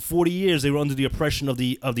like, for 40 years they were under the oppression of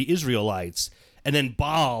the Israelites, and then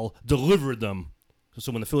Baal delivered them.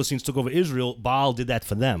 So when the Philistines took over Israel, Baal did that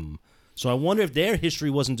for them. So I wonder if their history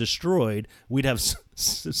wasn't destroyed, we'd have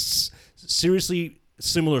seriously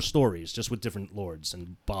similar stories, just with different lords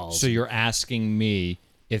and Baals. So you're asking me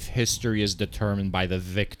if history is determined by the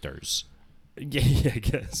victors. Yeah, I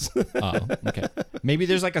guess. Oh, okay. Maybe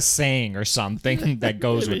there's like a saying or something that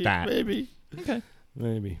goes with that. Maybe. Okay.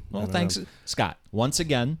 Maybe. Well, I don't thanks, know. Scott. Once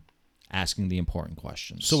again, asking the important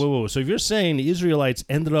questions. So, whoa. So if you're saying the Israelites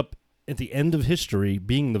ended up at the end of history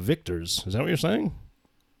being the victors, is that what you're saying?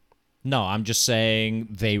 No, I'm just saying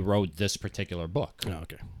they wrote this particular book. Oh,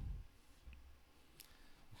 okay.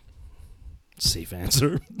 Safe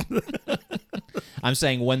answer. I'm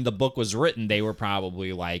saying when the book was written, they were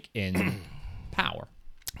probably like in power.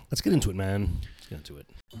 Let's get into it, man. Let's get into it.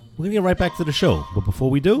 We're going to get right back to the show. But before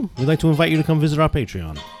we do, we'd like to invite you to come visit our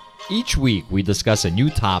Patreon. Each week, we discuss a new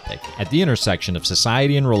topic at the intersection of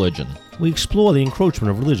society and religion. We explore the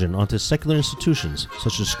encroachment of religion onto secular institutions,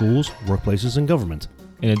 such as schools, workplaces, and government.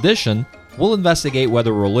 In addition, we'll investigate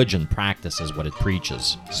whether religion practices what it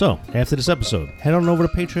preaches. So, after this episode, head on over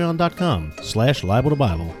to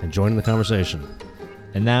patreon.com/LibelToBible and join in the conversation.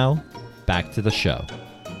 And now, back to the show.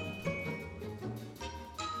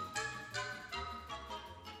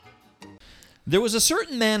 There was a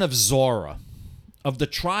certain man of Zorah, of the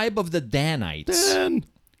tribe of the Danites,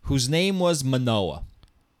 whose name was Manoah.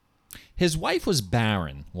 His wife was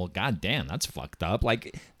barren. Well, goddamn, that's fucked up.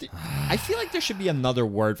 Like, I feel like there should be another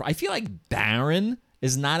word for. I feel like barren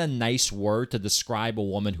is not a nice word to describe a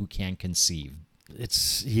woman who can't conceive.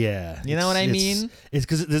 It's, yeah. You know what I mean? It's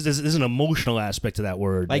because there's an emotional aspect to that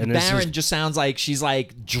word. Like, and it's barren just sounds like she's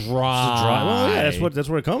like dry. Well, yeah, that's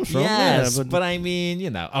where it comes from. Yes, Yeah, but I mean,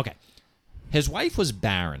 you know, okay. His wife was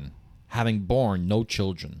barren, having borne no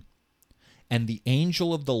children. And the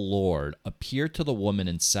angel of the Lord appeared to the woman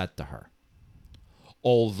and said to her,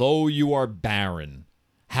 although you are barren,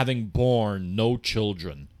 having borne no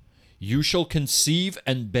children, you shall conceive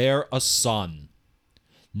and bear a son.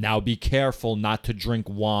 Now be careful not to drink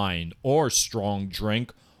wine or strong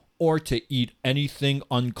drink, or to eat anything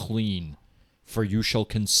unclean, for you shall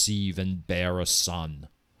conceive and bear a son.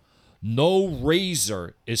 No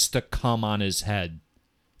razor is to come on his head,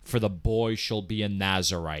 for the boy shall be a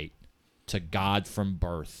Nazarite to God from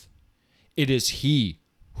birth. It is he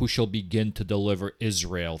who shall begin to deliver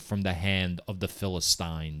Israel from the hand of the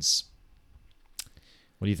Philistines.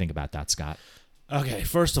 What do you think about that, Scott? Okay,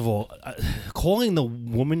 first of all, calling the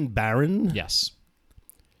woman barren, Yes.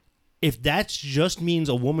 if that just means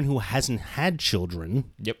a woman who hasn't had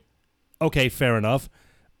children, Yep. okay, fair enough.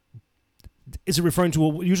 Is it referring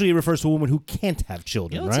to usually it refers to a woman who can't have You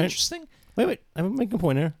children, know what's right? interesting? Wait, I'm making a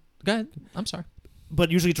point here. Go ahead. I'm sorry.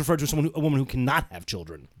 But usually it's referred to a woman who cannot have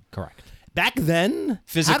children. Correct. Back then,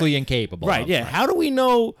 Physically incapable. right? of, Yeah. How do we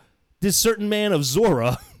know this certain man of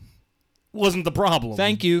Zorah wasn't the problem?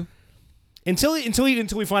 Thank you. Until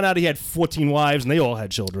we find out he had 14 wives and they all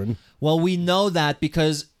had children. Well, we know that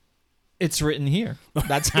because it's written here.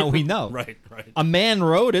 That's how we know. Right. A man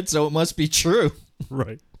wrote it, so it must be true.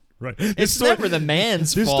 Right. It's never the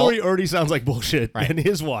man's This fault. story already sounds like bullshit, Right. and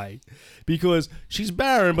here's why: because she's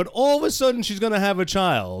barren, but all of a sudden she's gonna have a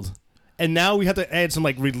child, and now we have to add some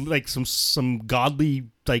some godly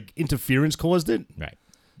interference caused it. Right.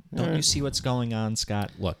 Don't you see what's going on,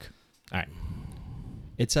 Scott? Look. All right.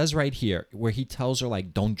 It says right here where he tells her,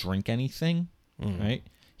 like, don't drink anything, right?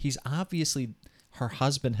 He's obviously, her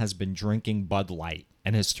husband has been drinking Bud Light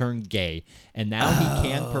and has turned gay, and now he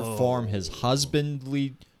can't perform his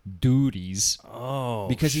husbandly duties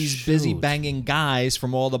because he's busy banging guys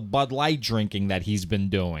from all the Bud Light drinking that he's been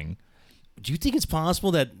doing. Do you think it's possible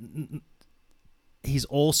that he's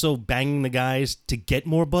also banging the guys to get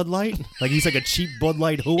more Bud Light? Like he's like a cheap Bud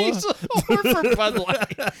Light hooah? He's a whore for Bud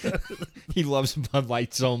Light. He loves Bud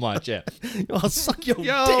Light so much. Yeah. I'll suck your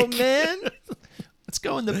Yo, dick. man. Let's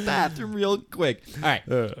go in the bathroom real quick. All right.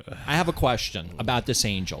 I have a question about this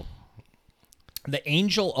angel. The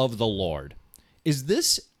angel of the Lord. Is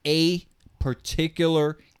this a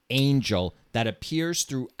particular angel that appears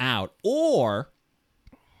throughout, or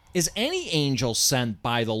is any angel sent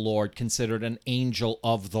by the Lord considered an angel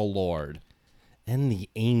of the Lord? And the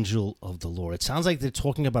angel of the Lord. It sounds like they're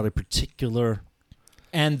talking about a particular...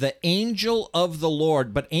 And the angel of the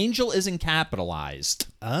Lord, but angel isn't capitalized.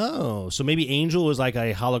 Oh, so maybe angel is like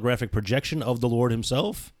a holographic projection of the Lord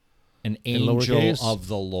himself? An angel lowercase? of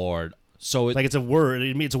the Lord. So Like it's a word.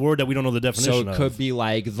 It's a word that we don't know the definition so of. it could be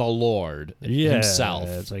like the Lord himself.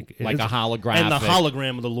 It's like a holographic. And the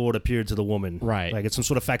hologram of the Lord appeared to the woman. Right. Like it's some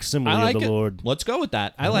sort of facsimile I like of the it. Lord. Let's go with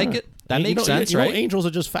that. I like it. That makes sense, you know, right? angels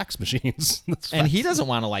are just fax machines. And he doesn't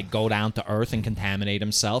want to like go down to earth and contaminate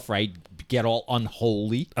himself, right? Get all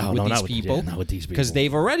unholy with these people. Not with these people. Because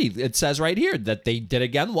they've already, it says right here that they did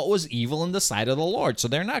again what was evil in the sight of the Lord. So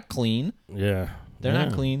they're not clean. Yeah. They're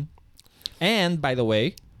not clean. And by the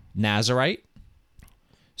way, Nazarite.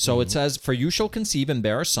 So it says, "For you shall conceive and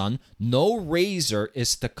bear a son. No razor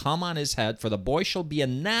is to come on his head, for the boy shall be a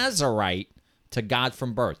Nazarite to God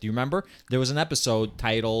from birth." Do you remember? There was an episode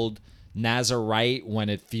titled Nazarite When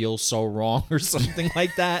It Feels So Wrong or something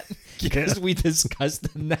like that. Because we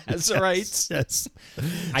discussed the Nazarites. Yes.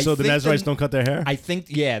 So the Nazarites don't cut their hair? I think,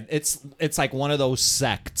 yeah, it's like one of those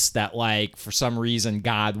sects that, like, for some reason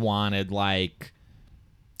God wanted, like,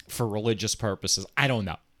 for religious purposes. I don't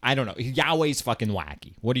know. Yahweh's fucking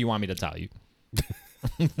wacky. What do you want me to tell you?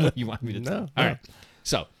 What do you want me to tell you? All right.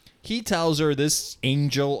 So he tells her, this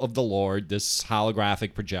angel of the Lord, this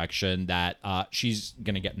holographic projection, that she's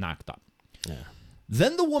going to get knocked up. Yeah.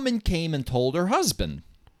 Then the woman came and told her husband,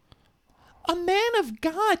 "A man of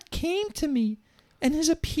God came to me, and his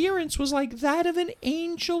appearance was like that of an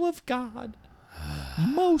angel of God,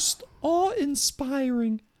 most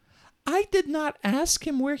awe-inspiring. I did not ask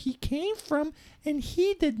him where he came from, and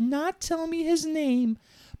he did not tell me his name.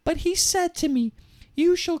 But he said to me,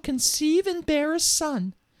 'You shall conceive and bear a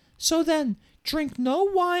son. So then, drink no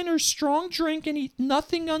wine or strong drink, and eat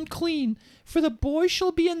nothing unclean, for the boy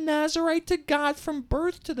shall be a Nazarite to God from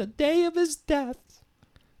birth to the day of his death.'"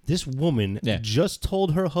 This woman just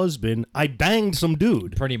told her husband, "I banged some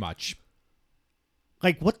dude." Pretty much.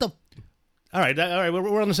 Like, what the... All right,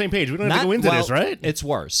 we're on the same page. We don't have to go into this, right? It's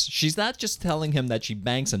worse. She's not just telling him that she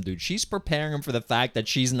banged some dude. She's preparing him for the fact that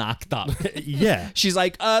she's knocked up. Yeah. She's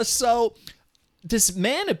like, so this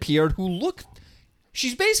man appeared who looked...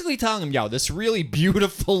 She's basically telling him, yo, this really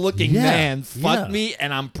beautiful looking man fucked me,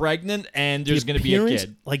 and I'm pregnant, and there's going to be a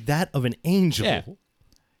kid. Like that of an angel. Yeah.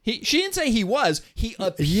 She didn't say he was. He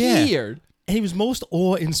appeared. And he was most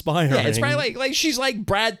awe-inspiring. Yeah, it's probably like she's like,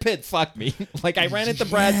 Brad Pitt fucked me. Like, I ran into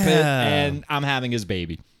Brad Pitt, and I'm having his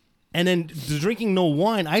baby. And then the drinking no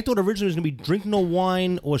wine, I thought originally it was going to be drink no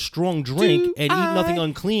wine or strong drink and eat nothing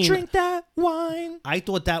unclean. Drink that wine. I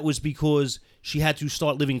thought that was because she had to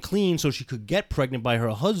start living clean so she could get pregnant by her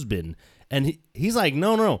husband. And he's like,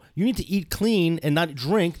 no, you need to eat clean and not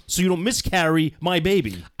drink so you don't miscarry my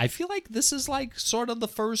baby. I feel like this is like sort of the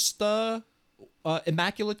first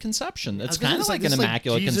immaculate conception. It's kind of like an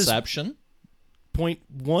immaculate conception.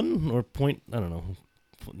 0.1 or point, I don't know.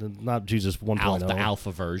 Not Jesus 1.0. The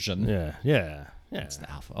alpha version. Yeah. It's the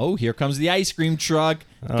alpha. Oh, here comes the ice cream truck.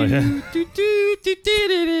 Oh, yeah.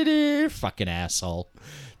 Fucking asshole.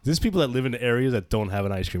 There's people that live in areas that don't have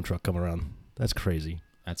an ice cream truck come around. That's crazy.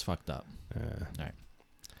 That's fucked up. All right.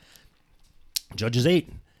 Judges 8.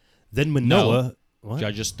 Then Manoah. No.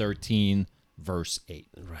 Judges 13, verse 8.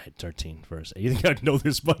 Right, 13, verse 8. You think I know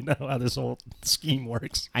this by now, how this whole scheme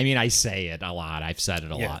works? I mean, I say it a lot. I've said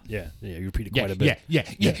it a lot. Yeah, you repeat it quite a bit. Yeah,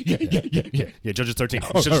 Judges 13.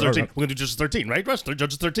 Judges 13. We're going to do Judges 13, right, Russ?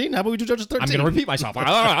 Judges 13? How about we do Judges 13? I'm going to repeat myself.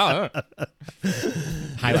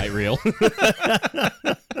 Highlight reel.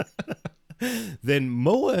 Then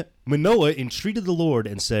Manoah entreated the Lord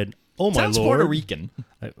and said, "Oh, my Sounds Lord." Puerto Rican.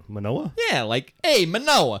 Manoah? Yeah, like, hey,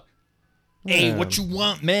 Manoah. Hey, what you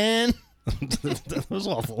want, man? That was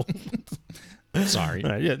awful. Sorry.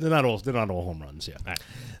 Right, yeah, they're not all home runs. Yeah. Right.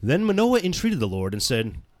 Then Manoah entreated the Lord and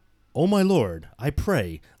said, "O my Lord, I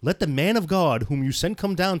pray, let the man of God whom you sent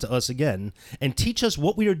come down to us again, and teach us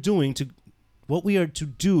what we are to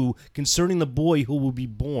do concerning the boy who will be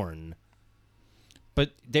born."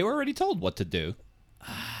 But they were already told what to do,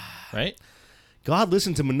 right? God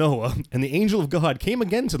listened to Manoah, and the angel of God came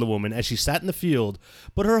again to the woman as she sat in the field,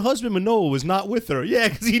 but her husband Manoah was not with her. Yeah,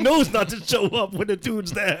 because he knows not to show up when the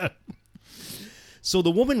dude's there. So the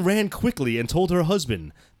woman ran quickly and told her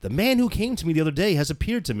husband, "The man who came to me the other day has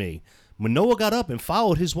appeared to me." Manoah got up and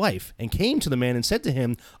followed his wife and came to the man and said to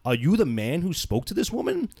him, "Are you the man who spoke to this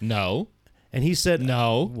woman?" No. And he said,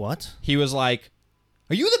 No. What? He was like,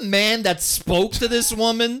 "Are you the man that spoke to this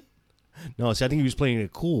woman?" No, see, I think he was playing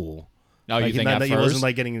it cool. No, you think not at that first? he wasn't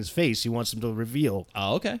like getting in his face. He wants him to reveal.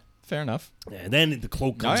 Oh, okay. Fair enough. And then the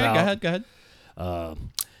cloak All comes right, out. go ahead.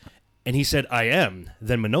 And he said, "I am."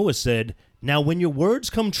 Then Manoah said, "Now when your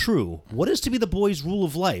words come true, what is to be the boy's rule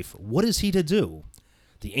of life? What is he to do?"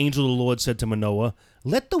 The angel of the Lord said to Manoah,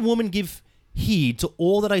 "Let the woman give heed to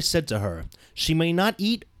all that I said to her. She may not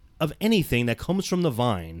eat of anything that comes from the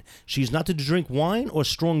vine. She is not to drink wine or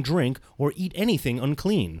strong drink or eat anything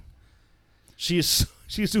unclean. She is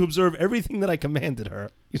to observe everything that I commanded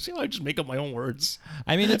her." You see how I just make up my own words?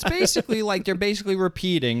 I mean, it's basically like they're basically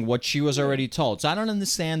repeating what she was already told. So I don't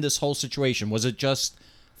understand this whole situation. Was it just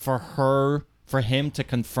for him to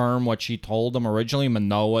confirm what she told him originally,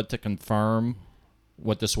 Manoah to confirm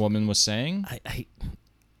what this woman was saying?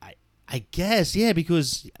 I guess, yeah,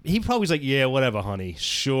 because he probably was like, "Yeah, whatever, honey.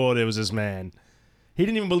 Sure, there was this man." He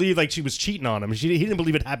didn't even believe like she was cheating on him. He didn't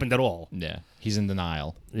believe it happened at all. Yeah, he's in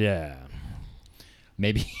denial. Yeah.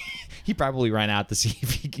 Maybe he probably ran out to see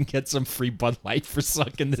if he can get some free Bud Light for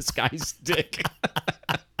sucking this guy's dick.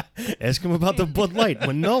 Ask him about the Bud Light.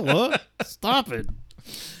 Manoah, stop it.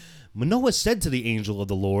 Manoah said to the angel of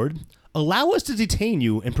the Lord, "Allow us to detain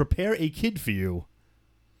you and prepare a kid for you."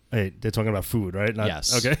 Hey, they're talking about food, right?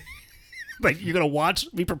 Yes. Okay. Like, you're going to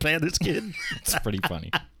watch me prepare this kid? It's pretty funny.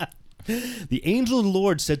 The angel of the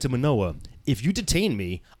Lord said to Manoah, "If you detain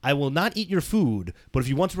me, I will not eat your food, but if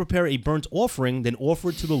you want to prepare a burnt offering, then offer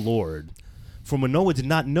it to the Lord." For Manoah did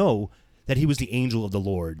not know that he was the angel of the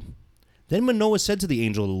Lord. Then Manoah said to the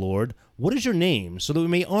angel of the Lord, "What is your name, so that we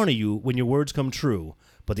may honor you when your words come true?"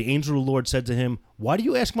 But the angel of the Lord said to him, "Why do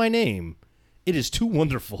you ask my name? It is too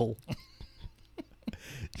wonderful."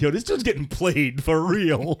 Yo, this dude's getting played for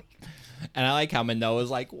real. And I like how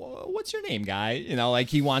Manoah's like, "What's your name, guy?" You know, like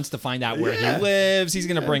he wants to find out where he lives. He's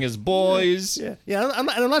going to bring his boys. Yeah. I'm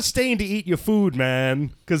not staying to eat your food,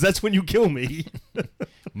 man, because that's when you kill me.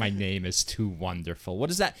 My name is too wonderful.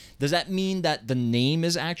 What is that? Does that mean that the name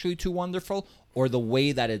is actually too wonderful, or the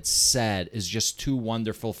way that it's said is just too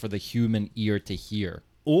wonderful for the human ear to hear?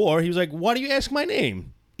 Or he was like, "Why do you ask my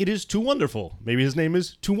name? It is too wonderful." Maybe his name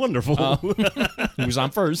is Too Wonderful. Who's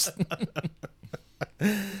on first?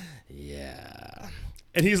 Yeah.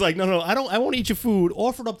 And he's like, no, I won't eat your food.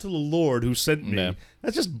 Offer it up to the Lord who sent me. Yeah.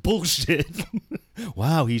 That's just bullshit.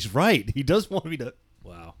 Wow, he's right. He does want me to.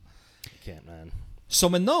 Wow. I can't, man. So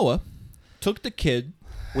Manoah took the kid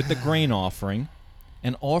with the grain offering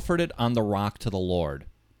and offered it on the rock to the Lord,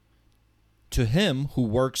 to him who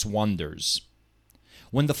works wonders.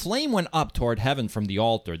 When the flame went up toward heaven from the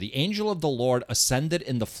altar, the angel of the Lord ascended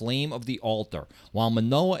in the flame of the altar, while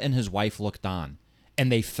Manoah and his wife looked on,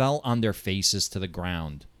 and they fell on their faces to the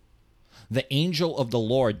ground. The angel of the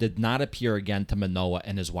Lord did not appear again to Manoah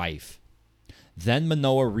and his wife. Then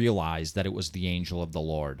Manoah realized that it was the angel of the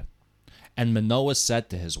Lord. And Manoah said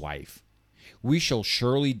to his wife, "We shall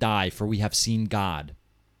surely die, for we have seen God."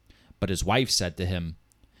 But his wife said to him,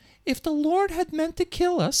 "If the Lord had meant to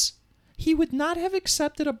kill us, he would not have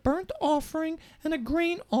accepted a burnt offering and a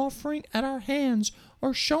grain offering at our hands,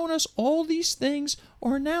 or shown us all these things,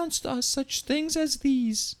 or announced to us such things as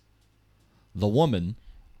these." The woman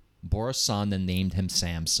bore a son and named him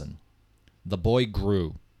Samson. The boy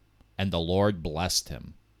grew, and the Lord blessed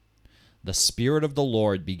him. The Spirit of the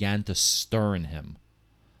Lord began to stir in him,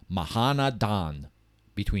 Mahanadan,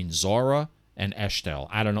 between Zorah and Eshtaol.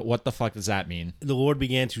 I don't know. What the fuck does that mean? The Lord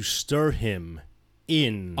began to stir him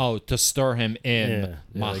in. Oh, to stir him in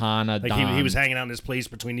Mahanadan. Like he was hanging out in this place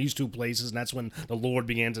between these two places, and that's when the Lord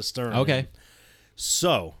began to stir him. Okay.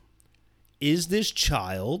 So, is this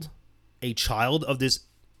child a child of this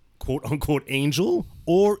quote-unquote angel,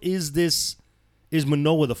 or is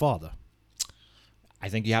Manoah the father? I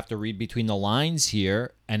think you have to read between the lines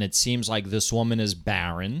here, and it seems like this woman is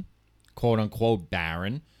barren, quote-unquote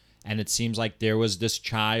barren, and it seems like there was this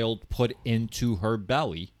child put into her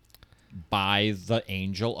belly by the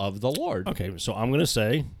angel of the Lord. Okay, so I'm going to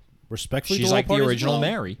say, respectfully, she's to all like the parties original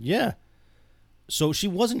involved, Mary. Yeah. So she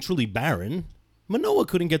wasn't truly barren. Manoah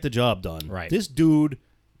couldn't get the job done. Right. This dude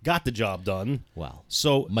got the job done. Well,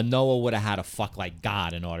 so Manoah would have had to fuck like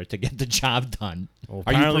God in order to get the job done. Well,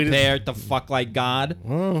 Are you apparently prepared to fuck like God?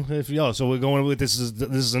 Well, so we're going with this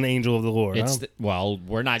is an angel of the Lord. It's huh? Well,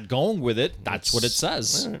 we're not going with it. That's what it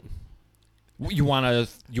says. You want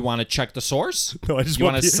to check the source? No, You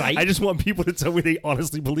want a cite? I just want people to tell me they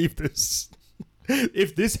honestly believe this.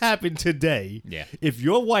 If this happened today, Yeah. if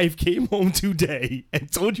your wife came home today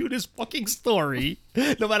and told you this fucking story,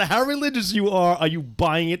 no matter how religious you are you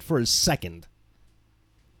buying it for a second?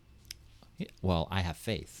 Well, I have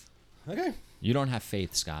faith. Okay. You don't have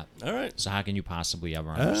faith, Scott. All right. So how can you possibly ever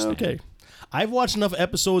understand? Okay. I've watched enough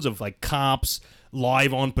episodes of like cops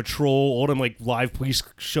live on patrol, all them like live police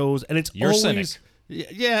shows, and it's You're a always cynic.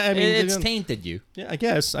 Yeah, I mean It's tainted you. Yeah, I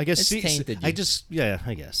guess. It's tainted you. I just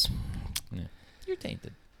I guess. Yeah. You're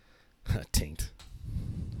tainted. Taint.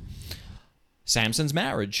 Samson's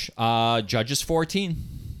marriage. Judges 14.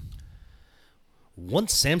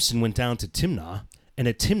 Once Samson went down to Timnah, and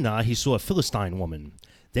at Timnah he saw a Philistine woman.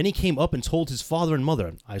 Then he came up and told his father and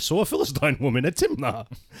mother, I saw a Philistine woman at Timnah.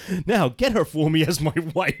 Now get her for me as my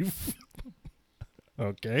wife.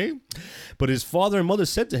 Okay. But his father and mother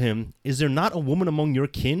said to him, Is there not a woman among your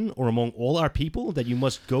kin or among all our people that you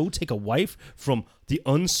must go take a wife from the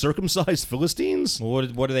uncircumcised Philistines?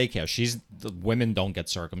 What do they care? The women don't get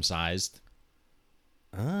circumcised.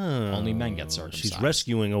 Oh, Only men get circumcised. She's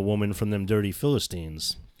rescuing a woman from them dirty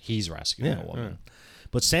Philistines. He's rescuing a woman.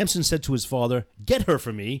 But Samson said to his father, Get her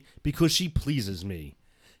for me, because she pleases me.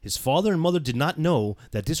 His father and mother did not know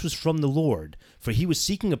that this was from the Lord, for he was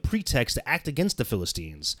seeking a pretext to act against the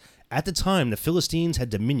Philistines. At the time, the Philistines had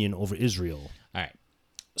dominion over Israel. All right.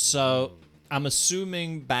 So I'm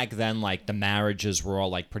assuming back then, like, the marriages were all,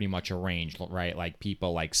 like, pretty much arranged, right? Like,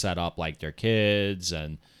 people, like, set up, like, their kids.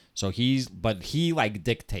 And so he, like,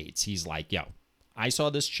 dictates. He's like, yo, I saw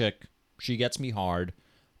this chick. She gets me hard.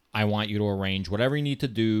 I want you to arrange whatever you need to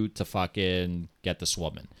do to fucking get this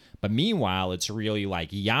woman. But meanwhile, it's really like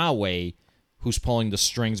Yahweh who's pulling the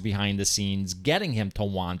strings behind the scenes, getting him to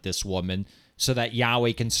want this woman so that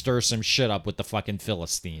Yahweh can stir some shit up with the fucking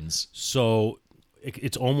Philistines. So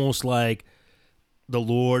it's almost like the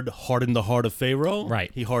Lord hardened the heart of Pharaoh.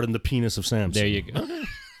 Right. He hardened the penis of Samson. There you go.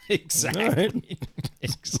 Exactly. Right.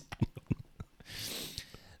 Exactly.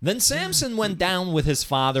 Then Samson went down with his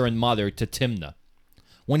father and mother to Timnah.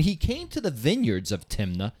 When he came to the vineyards of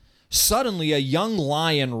Timnah, suddenly a young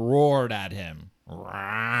lion roared at him.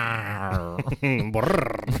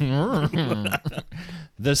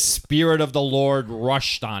 The Spirit of the Lord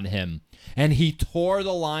rushed on him, and he tore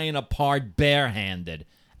the lion apart barehanded,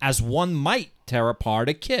 as one might tear apart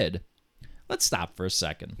a kid. Let's stop for a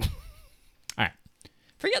second. All right.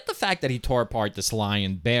 Forget the fact that he tore apart this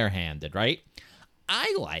lion barehanded, right?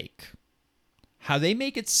 I like how they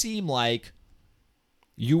make it seem like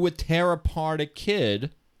you would tear apart a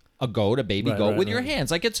kid, a goat, a baby goat, with your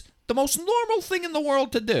hands. Like, it's the most normal thing in the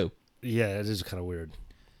world to do. Yeah, it is kind of weird.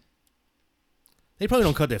 They probably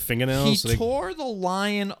don't cut their fingernails. He tore the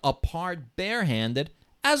lion apart barehanded,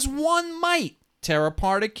 as one might tear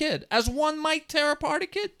apart a kid. As one might tear apart a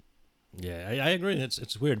kid. Yeah, I agree.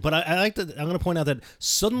 It's weird. But I like that. I'm going to point out that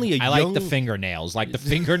suddenly I like the fingernails. Like, the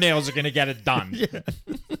fingernails are going to get it done. Yeah.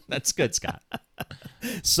 That's good, Scott.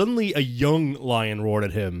 Suddenly a young lion roared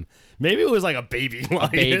at him. Maybe it was like a baby lion.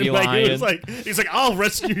 Baby like, lion. It was like, he's like, I'll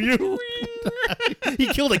rescue you. He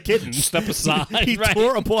killed a kitten. Step aside. He right?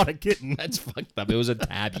 tore apart a kitten. That's fucked up. It was a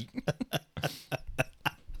tabby.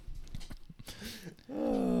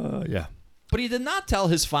 Yeah. But he did not tell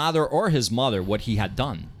his father or his mother what he had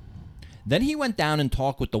done. Then he went down and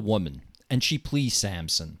talked with the woman, and she pleased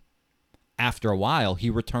Samson. After a while,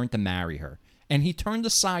 he returned to marry her, and he turned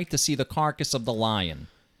aside to see the carcass of the lion.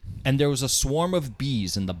 And there was a swarm of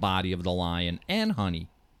bees in the body of the lion, and honey.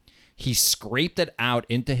 He scraped it out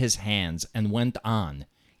into his hands and went on,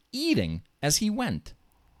 eating as he went.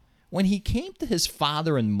 When he came to his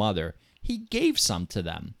father and mother, he gave some to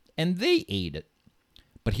them, and they ate it.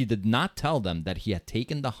 But he did not tell them that he had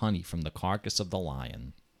taken the honey from the carcass of the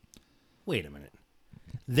lion. Wait a minute.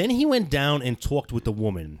 Then he went down and talked with the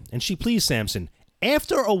woman, and she pleased Samson.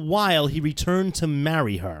 After a while, he returned to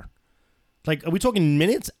marry her. Like, are we talking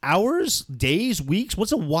minutes, hours, days, weeks?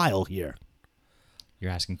 What's a while here?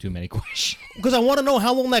 You're asking too many questions. Because I want to know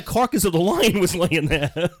how long that carcass of the lion was laying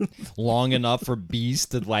there. Long enough for bees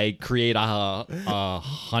to, like, create a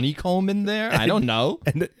honeycomb in there? I don't know.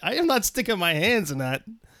 And I am not sticking my hands in that.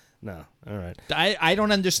 No. All right. I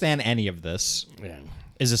don't understand any of this. Yeah.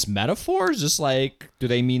 Is this metaphor? Is this like, do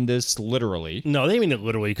they mean this literally? No, they mean it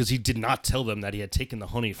literally because he did not tell them that he had taken the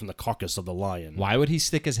honey from the carcass of the lion. Why would he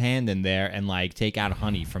stick his hand in there and, like, take out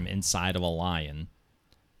honey from inside of a lion?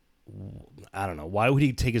 I don't know. Why would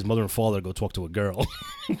he take his mother and father to go talk to a girl?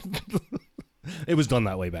 It was done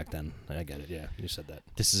that way back then. I get it. Yeah, you said that.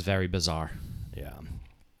 This is very bizarre. Yeah.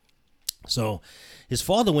 So his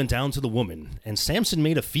father went down to the woman, and Samson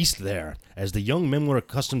made a feast there, as the young men were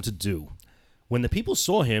accustomed to do. When the people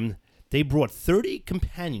saw him, they brought 30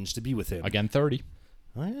 companions to be with him. Again, 30.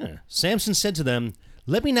 Oh, yeah. Samson said to them,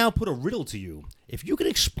 "Let me now put a riddle to you. If you can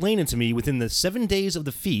explain it to me within the 7 days of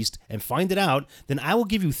the feast and find it out, then I will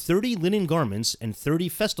give you 30 linen garments and 30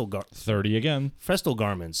 festal 30 again.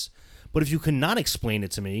 garments. But if you cannot explain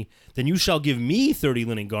it to me, then you shall give me 30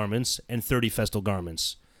 linen garments and 30 festal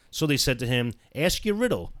garments." So they said to him, "Ask your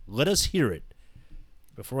riddle. Let us hear it."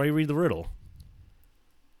 Before I read the riddle.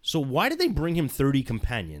 So why did they bring him 30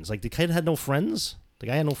 companions? Like, the kid had no friends? The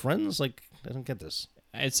guy had no friends? Like, I don't get this.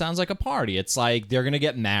 It sounds like a party. It's like they're going to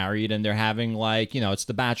get married and they're having like, it's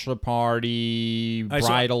the bachelor party,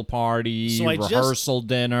 bridal party, rehearsal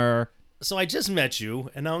dinner. So I just met you,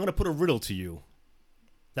 and now I'm going to put a riddle to you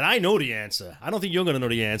that I know the answer. I don't think you're going to know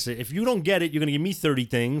the answer. If you don't get it, you're going to give me 30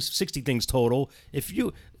 things, 60 things total.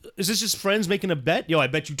 Is this just friends making a bet? Yo, I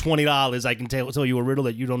bet you $20 I can tell you a riddle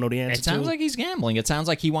that you don't know the answer to. It sounds like he's gambling. It sounds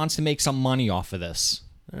like he wants to make some money off of this.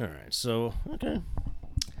 All right, so, okay.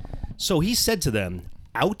 So he said to them,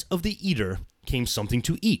 "Out of the eater came something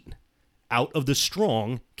to eat. Out of the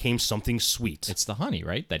strong came something sweet." It's the honey,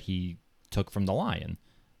 right, that he took from the lion.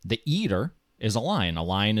 The eater is a lion. A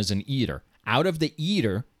lion is an eater. Out of the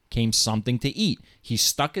eater came something to eat. He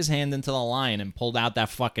stuck his hand into the lion and pulled out that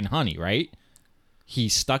fucking honey, right? He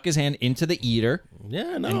stuck his hand into the eater.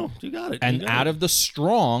 Yeah, no, you got it. And out of the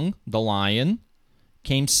strong, the lion,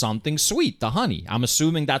 came something sweet, the honey. I'm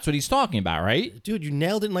assuming that's what he's talking about, right? Dude, you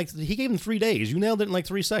nailed it in he gave him 3 days. You nailed it in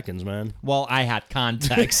 3 seconds, man. Well, I had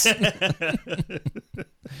context. All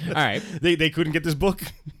right. They couldn't get this book.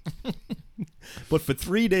 But for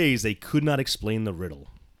 3 days, they could not explain the riddle.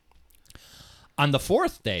 On the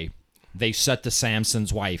 4th day, they said to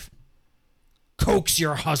Samson's wife, "Coax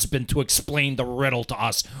your husband to explain the riddle to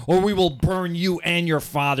us, or we will burn you and your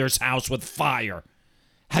father's house with fire.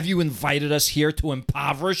 Have you invited us here to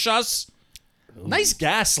impoverish us?" Ooh. Nice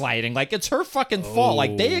gaslighting. Like, it's her fucking fault.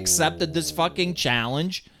 Like, they accepted this fucking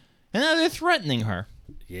challenge, and now they're threatening her.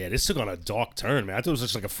 Yeah, this took on a dark turn, man. I thought it was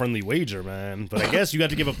just like a friendly wager, man. But I guess you have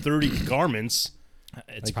to give up 30 garments.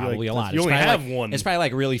 It's probably a lot. You only have one. It's probably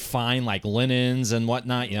like really fine, like linens and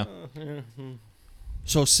whatnot,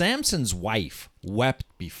 So Samson's wife wept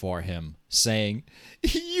before him, saying,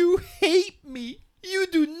 "You hate me. You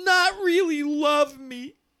do not really love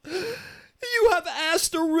me. You have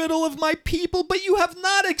asked a riddle of my people, but you have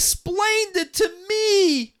not explained it to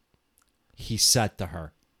me." He said to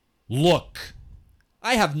her, "Look,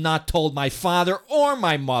 I have not told my father or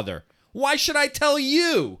my mother. Why should I tell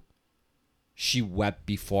you?" She wept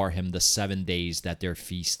before him the 7 days that their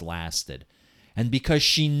feast lasted. And because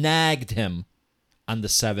she nagged him, on the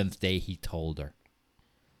 7th day he told her.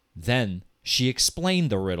 Then she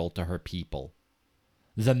explained the riddle to her people.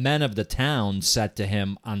 The men of the town said to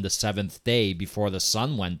him on the 7th day before the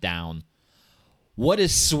sun went down, "What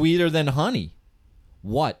is sweeter than honey?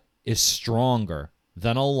 What is stronger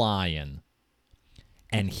than a lion?"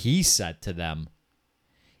 And he said to them,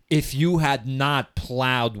 "If you had not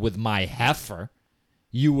plowed with my heifer,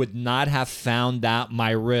 you would not have found out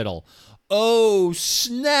my riddle." Oh,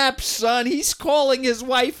 snap, son. He's calling his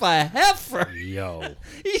wife a heifer. Yo.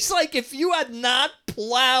 He's like, if you had not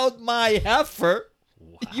plowed my heifer,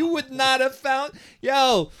 you would not have found...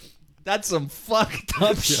 Yo, that's some fucked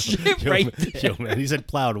up shit right there. Yo, man, he said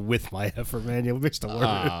plowed with my heifer, man. You mixed the word.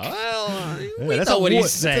 Well, we know what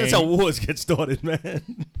he's saying. That's how wars get started,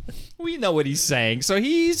 man. We know what he's saying.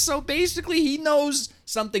 So basically he knows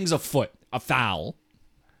something's afoul.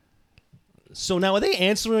 So now are they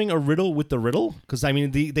answering a riddle with the riddle? Because, I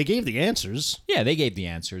mean, they gave the answers. Yeah, they gave the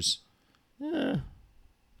answers. Yeah.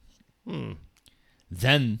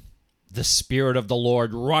 Then the Spirit of the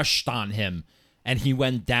Lord rushed on him, and he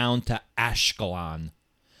went down to Ashkelon.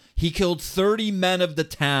 He killed 30 men of the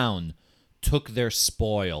town, took their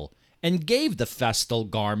spoil, and gave the festal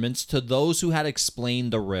garments to those who had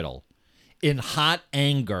explained the riddle. In hot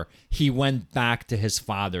anger, he went back to his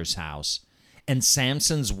father's house, and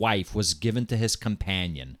Samson's wife was given to his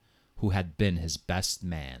companion, who had been his best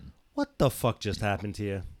man. What the fuck just happened to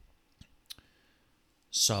you?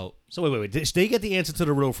 So wait. Did they get the answer to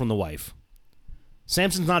the riddle from the wife?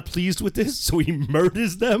 Samson's not pleased with this, so he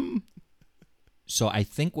murders them? So I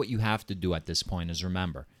think what you have to do at this point is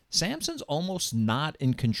remember, Samson's almost not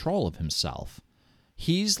in control of himself.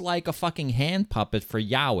 He's like a fucking hand puppet for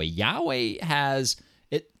Yahweh. Yahweh has...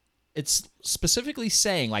 It's specifically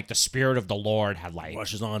saying, like, the Spirit of the Lord had, like...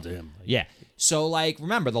 rushes onto him. Yeah. So, like,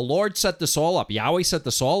 remember, the Lord set this all up. Yahweh set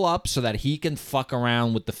this all up so that he can fuck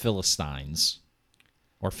around with the Philistines.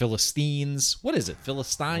 Or Philistines. What is it?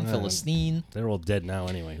 Philistine? They're all dead now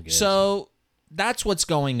anyway. So, that's what's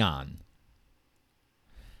going on.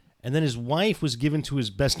 And then his wife was given to his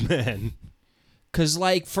best man. Because,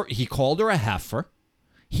 like, he called her a heifer.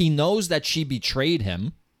 He knows that she betrayed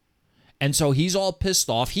him. And so he's all pissed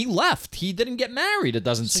off. He left. He didn't get married, it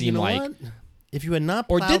doesn't seem like. What? If you had not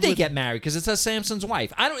Or did they get married? Because it says Samson's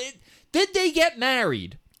wife. Did they get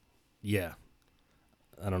married? Yeah.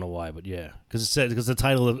 I don't know why, but yeah. Because the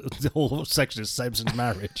title of the whole section is Samson's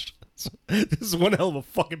marriage. This is one hell of a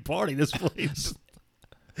fucking party, this place.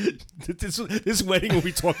 This wedding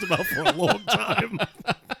we talked about for a long time.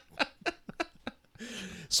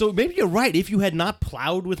 So maybe you're right. If you had not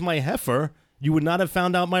plowed with my heifer, you would not have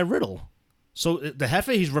found out my riddle. So the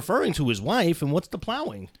heifer he's referring to his wife, and what's the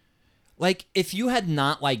plowing? Like, if you had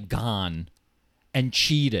not, like, gone and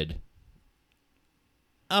cheated,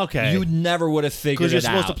 okay, you never would have figured it out. Because you're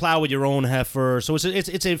supposed to plow with your own heifer. So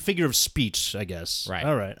it's a figure of speech, I guess. Right.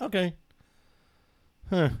 All right. Okay.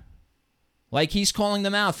 Huh. Like, he's calling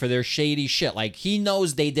them out for their shady shit. Like, he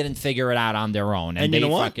knows they didn't figure it out on their own. And you they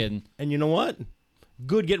know what? fucking... And you know what?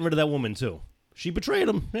 Good getting rid of that woman, too. She betrayed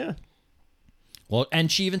him. Yeah. Well,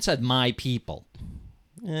 and she even said, my people.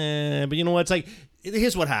 But you know what? It's like,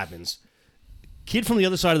 here's what happens. Kid from the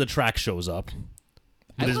other side of the track shows up.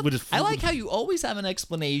 I like how you always have an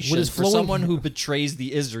explanation his for someone who betrays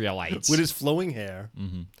the Israelites. With his flowing hair,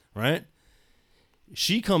 right?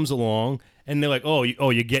 She comes along, and they're like,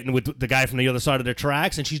 you're getting with the guy from the other side of the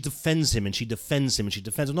tracks? And she defends him, and she defends him, and she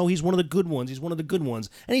defends him. No, he's one of the good ones. He's one of the good ones.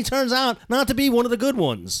 And he turns out not to be one of the good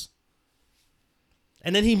ones.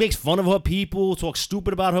 And then he makes fun of her people, talks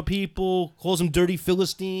stupid about her people, calls them dirty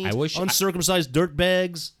Philistines, uncircumcised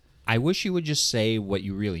dirtbags. I wish you would just say what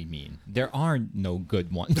you really mean. There are no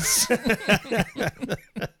good ones.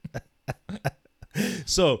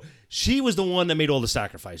 So she was the one that made all the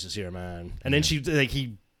sacrifices here, man. And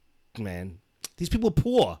then these people are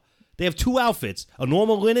poor. They have two outfits, a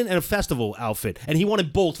normal linen and a festival outfit. And he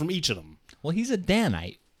wanted both from each of them. Well, he's a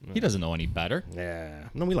Danite. He doesn't know any better. Yeah.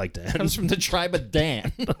 No, we like Dan. Comes from the tribe of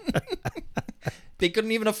Dan. They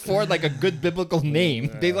couldn't even afford, like, a good biblical name.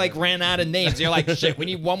 They, like, ran out of names. They're like, shit, we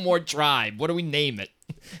need one more tribe. What do we name it?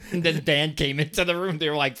 And then Dan came into the room. They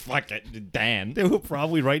were like, fuck it, Dan. They were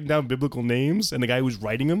probably writing down biblical names, and the guy who was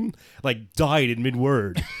writing them, like, died in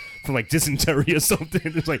mid-word from, like, dysentery or something.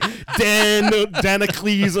 It's like,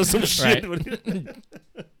 Danacles or some shit. Right.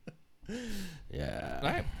 Yeah. All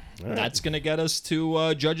right. That's going to get us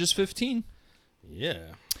to Judges 15. Yeah.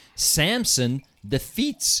 Samson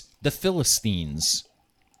defeats the Philistines.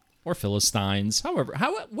 Or Philistines. However,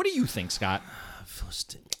 what do you think, Scott?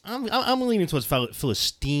 Philistine. I'm leaning towards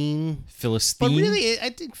Philistine. Philistine? But really,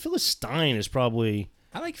 I think Philistine is probably...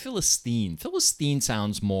 I like Philistine. Philistine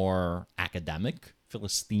sounds more academic.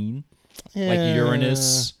 Philistine. Yeah. Like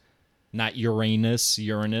Uranus. Not Uranus.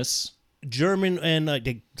 Uranus. German and like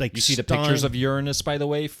you see the pictures of Uranus, by the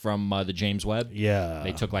way, from the James Webb. Yeah,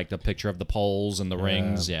 they took like the picture of the poles and the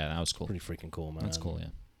rings. Yeah, that was cool. Pretty freaking cool, man. That's cool. Yeah.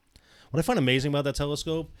 What I find amazing about that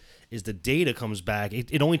telescope is the data comes back.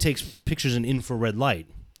 It only takes pictures in infrared light,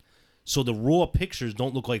 so the raw pictures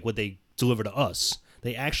don't look like what they deliver to us.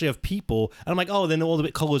 They actually have people, and I'm like, oh, then all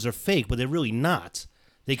the colors are fake, but they're really not.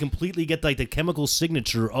 They completely get like the chemical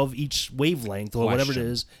signature of each wavelength or whatever it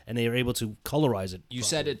is, and they are able to colorize it. You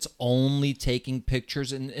said it's only taking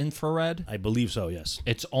pictures in infrared? I believe so, yes.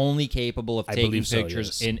 It's only capable of taking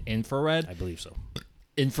pictures in infrared? I believe so.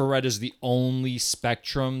 Infrared is the only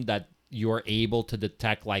spectrum that you're able to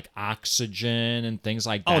detect like oxygen and things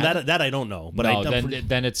like that. Oh, that I don't know. But no,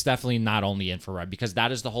 then it's definitely not only infrared, because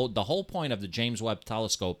that is the whole point of the James Webb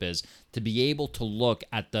telescope is to be able to look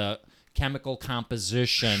at the chemical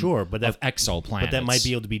composition of exoplanets. But that might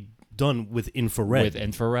be able to be done with infrared. With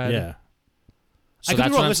infrared? Yeah. So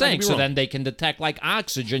that's what I'm saying. So then they can detect like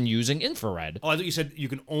oxygen using infrared. Oh, I thought you said you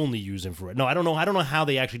can only use infrared. No, I don't know. I don't know how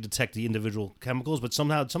they actually detect the individual chemicals, but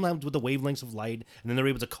somehow with the wavelengths of light, and then they're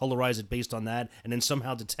able to colorize it based on that, and then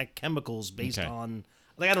somehow detect chemicals based on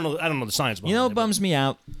like I don't know the science behind it. You know what bums me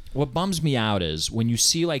out? What bums me out is when you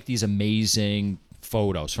see like these amazing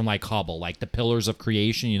photos from like Hubble, like the Pillars of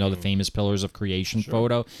Creation, you know, the famous Pillars of Creation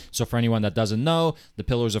photo. So for anyone that doesn't know, the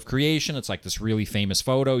Pillars of Creation, it's like this really famous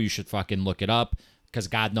photo. You should fucking look it up, because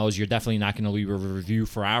God knows you're definitely not going to leave a review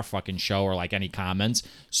for our fucking show or like any comments.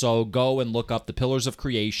 So go and look up the Pillars of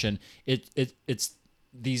Creation. It's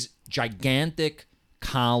these gigantic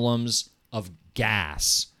columns of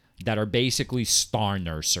gas that are basically star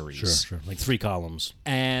nurseries. Sure. Like 3 columns.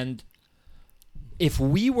 And if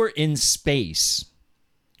we were in space,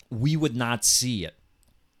 we would not see it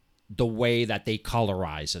the way that they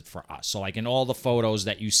colorize it for us. So like in all the photos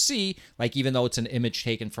that you see, like even though it's an image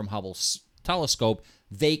taken from Hubble's telescope,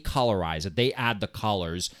 they colorize it. They add the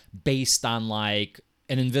colors based on like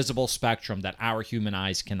an invisible spectrum that our human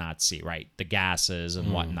eyes cannot see, right? The gases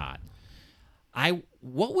and whatnot.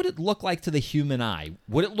 What would it look like to the human eye?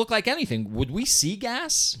 Would it look like anything? Would we see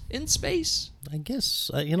gas in space? I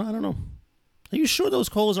guess. I don't know. Are you sure those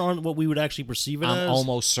colors aren't what we would actually perceive it as? I'm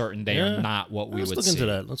almost certain they are not what we would see. Let's look into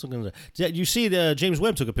that. Let's look into that. You see, James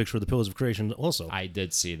Webb took a picture of the Pillars of Creation also. I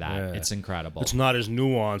did see that. Yeah. It's incredible. It's not as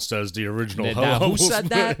nuanced as the original. Who said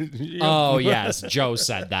that? Oh, yes. Joe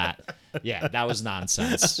said that. Yeah, that was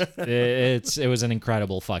nonsense. It was an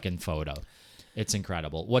incredible fucking photo. It's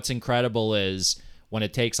incredible. What's incredible is when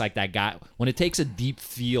it takes like that guy, when it takes a deep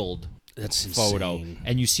field photo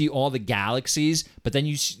and you see all the galaxies, but then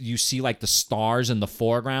you see like the stars in the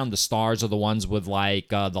foreground. The stars are the ones with like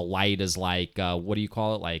the light is like what do you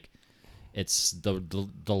call it? Like it's the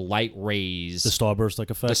light rays. The starburst like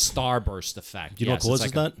effect. The starburst effect. Do you know what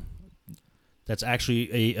causes that? That's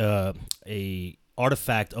actually a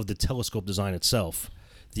artifact of the telescope design itself.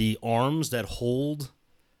 The arms that hold,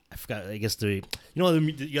 I forgot. I guess you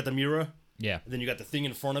got the mirror. Yeah. And then you got the thing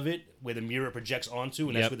in front of it where the mirror projects onto,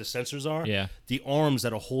 and that's where the sensors are. Yeah. The arms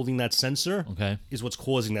that are holding that sensor okay. is what's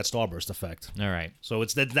causing that starburst effect. All right. So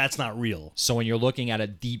that's not real. So when you're looking at a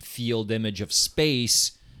deep field image of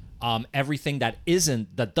space, everything that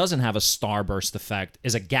doesn't have a starburst effect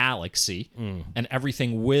is a galaxy, and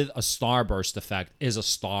everything with a starburst effect is a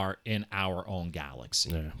star in our own galaxy.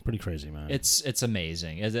 Yeah, pretty crazy, man. It's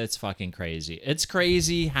amazing. It's fucking crazy. It's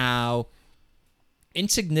crazy how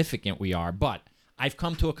insignificant we are, but I've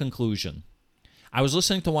come to a conclusion. I was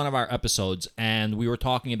listening to one of our episodes and we were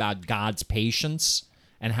talking about God's patience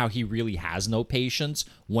and how he really has no patience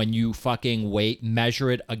when you fucking measure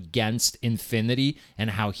it against infinity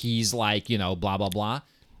and how he's like, blah, blah, blah.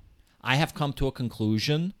 I have come to a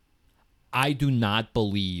conclusion. I do not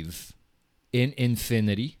believe in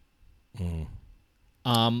infinity. And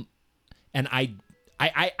I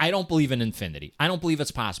don't believe in infinity. I don't believe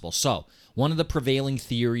it's possible. So one of the prevailing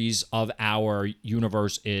theories of our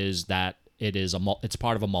universe is that it's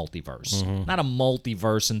part of a multiverse. Not a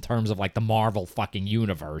multiverse in terms of like the Marvel fucking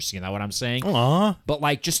universe, you know what I'm saying? But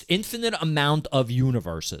like just infinite amount of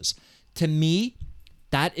universes. To me,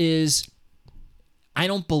 that is, I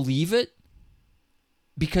don't believe it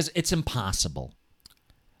because it's impossible.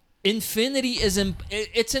 Infinity it's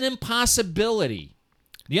an impossibility.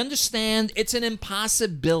 Do you understand? It's an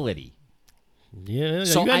impossibility. Yeah,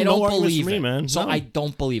 so I don't believe it. Man. So I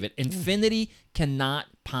don't believe it. Infinity cannot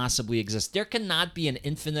possibly exist. There cannot be an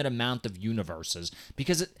infinite amount of universes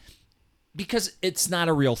because it's not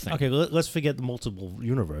a real thing. Okay, let's forget the multiple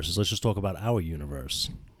universes. Let's just talk about our universe.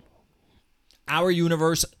 Our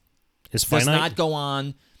universe is finite? Does not go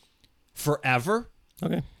on forever.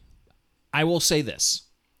 Okay. I will say this.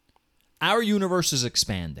 Our universe is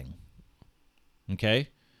expanding. Okay?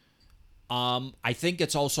 I think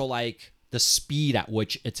it's also like the speed at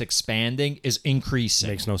which it's expanding is increasing.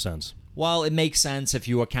 Makes no sense. Well, it makes sense if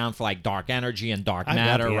you account for like dark energy and dark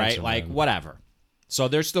matter, right? Answer, like man. whatever. So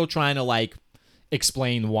they're still trying to like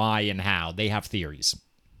explain why and how. They have theories.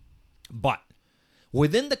 But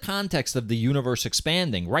within the context of the universe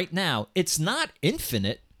expanding, right now, it's not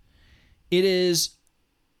infinite. It is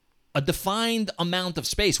a defined amount of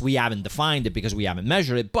space. We haven't defined it because we haven't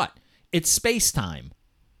measured it, but it's space-time.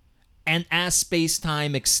 And as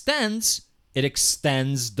space-time extends, it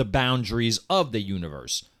extends the boundaries of the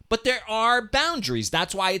universe. But there are boundaries.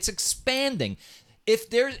 That's why it's expanding. If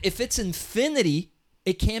it's infinity,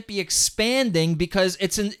 it can't be expanding because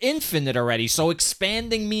it's an infinite already. So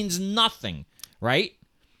expanding means nothing, right?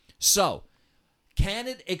 So, can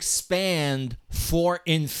it expand for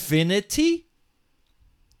infinity?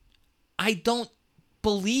 I don't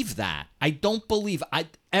believe that. I don't believe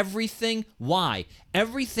everything. Why?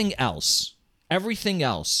 Everything else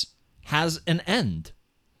has an end.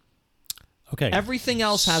 Okay. Everything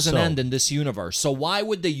else has an end in this universe. So why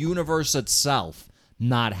would the universe itself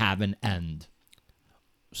not have an end?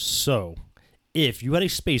 So, if you had a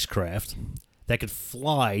spacecraft that could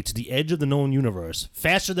fly to the edge of the known universe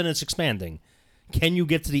faster than it's expanding, can you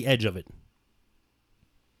get to the edge of it?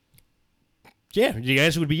 Yeah, the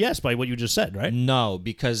answer would be yes by what you just said, right? No,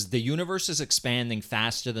 because the universe is expanding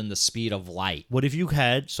faster than the speed of light. What if you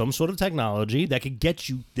had some sort of technology that could get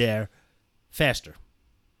you there faster?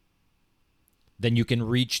 Then you can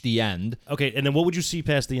reach the end. Okay, and then what would you see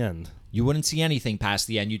past the end? You wouldn't see anything past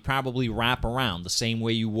the end. You'd probably wrap around the same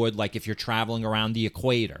way you would like if you're traveling around the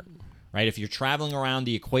equator, right? If you're traveling around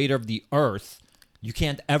the equator of the Earth, you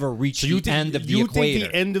can't ever reach the end of the equator. You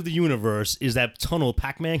think the end of the universe is that tunnel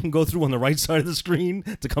Pac-Man can go through on the right side of the screen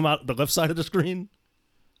to come out the left side of the screen?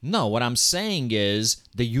 No, what I'm saying is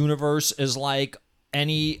the universe is like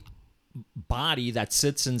any body that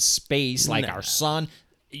sits in space like our sun.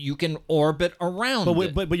 You can orbit around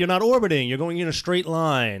it. But you're not orbiting. You're going in a straight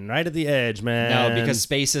line, right at the edge, man. No, because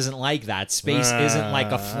space isn't like that. Space isn't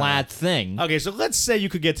like a flat thing. Okay, so let's say you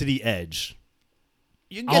could get to the edge.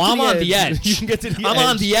 You can I'm on the edge. You can get to the edge. I'm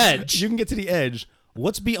on the edge. You can get to the edge.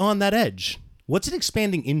 What's beyond that edge? What's it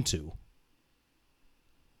expanding into?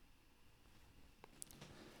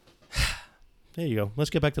 There you go. Let's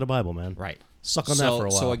get back to the Bible, man. Right. Suck on that for a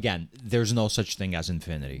while. So again, there's no such thing as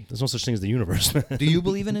infinity. There's no such thing as the universe, man. Do you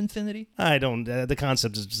believe in infinity? I don't. The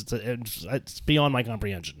concept is just, it's beyond my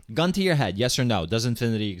comprehension. Gun to your head, yes or no? Does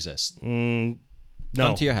infinity exist? No.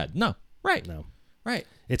 Gun to your head, no. Right. No. Right.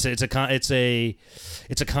 It's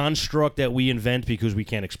a construct that we invent because we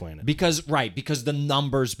can't explain it. Because the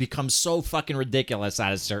numbers become so fucking ridiculous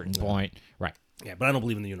at a certain point. Right. Yeah, but I don't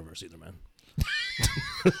believe in the universe either, man.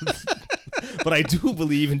 But I do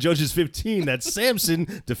believe in Judges 15 that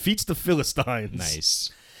Samson defeats the Philistines.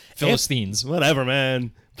 Nice. Philistines. Whatever,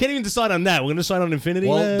 man. Can't even decide on that. We're going to decide on infinity,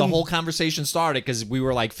 Well, man. the whole conversation started because we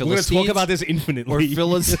were like, We're going Philistines. to talk about this infinitely. Or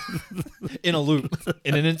in a loop.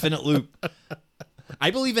 In an infinite loop.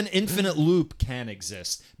 I believe an infinite loop can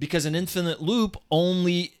exist because an infinite loop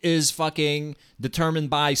only is fucking determined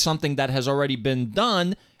by something that has already been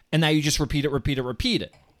done, and now you just repeat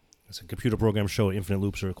it. As a computer program show, infinite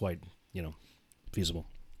loops are quite, feasible.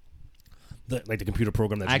 Like the computer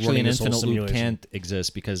program that's Actually, running an this whole infinite loop simulation. can't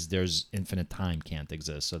exist because there's infinite time can't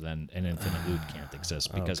exist. So then an infinite loop can't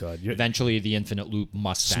exist because God. eventually the infinite loop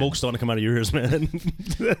must end. Smoke's starting to come out of your ears, man.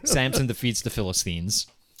 Samson defeats the Philistines.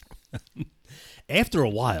 After a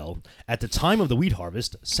while, at the time of the wheat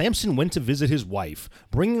harvest, Samson went to visit his wife,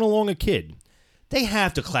 bringing along a kid. They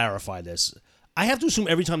have to clarify this. I have to assume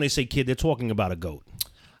every time they say kid, they're talking about a goat.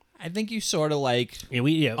 I think you sort of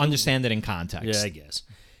understand it in context. Yeah, I guess.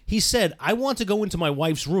 He said, I want to go into my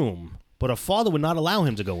wife's room, but her father would not allow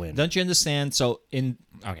him to go in. Don't you understand? Okay,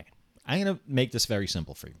 I'm going to make this very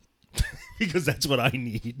simple for you. Because that's what I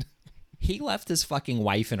need. He left his fucking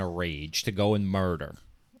wife in a rage to go and murder,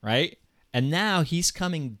 right? And now he's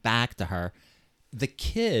coming back to her. The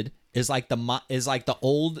kid is like the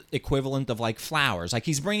old equivalent of like flowers. Like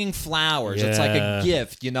he's bringing flowers. It's like a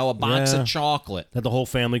gift, a box of chocolate that the whole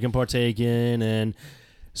family can partake in. And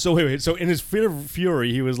so wait. So in his fit of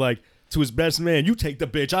fury, he was like to his best man, "You take the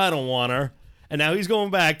bitch. I don't want her." And now he's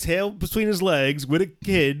going back, tail between his legs, with a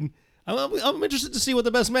kid. I'm interested to see what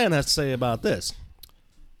the best man has to say about this.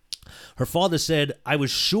 Her father said, "I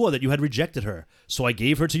was sure that you had rejected her, so I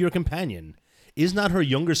gave her to your companion. Is not her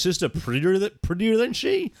younger sister prettier than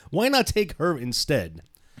she? Why not take her instead?"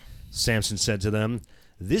 Samson said to them,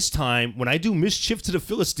 "This time, when I do mischief to the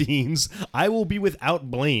Philistines, I will be without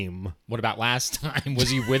blame." What about last time? Was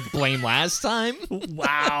he with blame last time?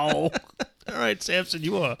 Wow. All right, Samson,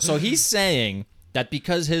 you are. So he's saying that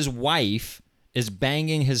because his wife is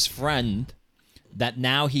banging his friend, that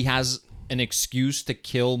now he has an excuse to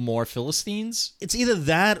kill more Philistines? It's either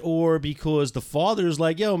that or because the father's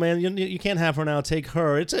like, "Yo, man, you can't have her now. Take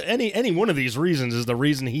her." It's any one of these reasons is the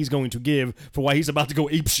reason he's going to give for why he's about to go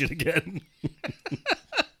apeshit again.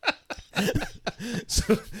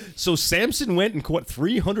 So Samson went and caught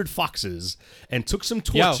 300 foxes and took some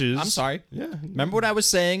torches. Yo, I'm sorry. Yeah. Remember what I was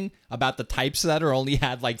saying about the types that are only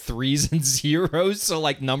had like 3s and 0s? So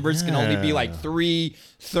like numbers can only be like 3,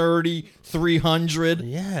 30, 300.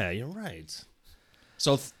 Yeah, you're right.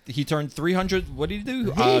 So he turned 300. What did he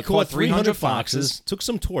do? He caught 300 foxes, took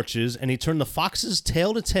some torches, and he turned the foxes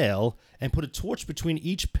tail to tail and put a torch between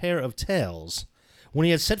each pair of tails. When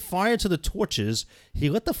he had set fire to the torches, he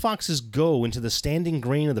let the foxes go into the standing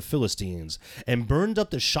grain of the Philistines, and burned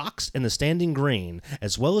up the shocks and the standing grain,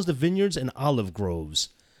 as well as the vineyards and olive groves.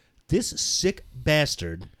 This sick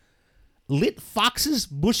bastard lit foxes'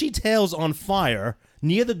 bushy tails on fire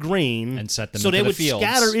near the grain, and set them so into they the would fields.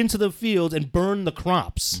 Scatter into the fields and burn the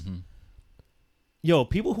crops. Mm-hmm. Yo,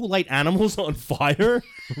 people who light animals on fire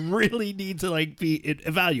really need to be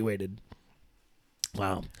evaluated.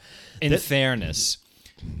 Wow. In fairness,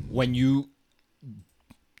 when you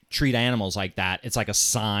treat animals like that, it's like a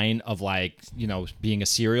sign of being a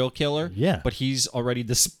serial killer. Yeah. But he's already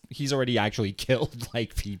actually killed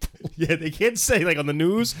people. Yeah, they can't say on the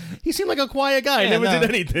news. He seemed like a quiet guy. Never did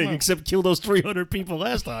anything except kill those 300 people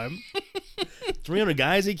last time. 300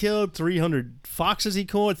 guys he killed, 300 foxes he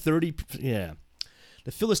caught, 30. Yeah.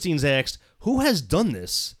 The Philistines asked, "Who has done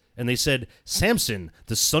this?" And they said, "Samson,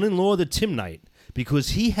 the son-in-law of the Timnite, because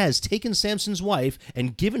he has taken Samson's wife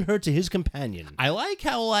and given her to his companion." I like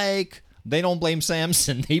how they don't blame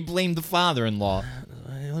Samson; they blame the father-in-law.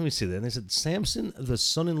 Let me see that. They said Samson, the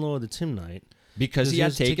son-in-law of the Timnite, because he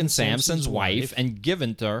had taken Samson's wife and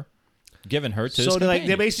given her Giving her to his So they're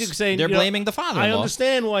companions. basically saying they're you know, blaming the father-in-law. I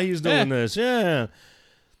understand why he's doing this. Yeah.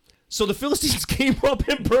 So the Philistines came up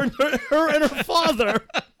and burned her and her father.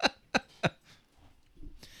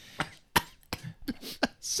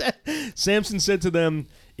 Samson said to them,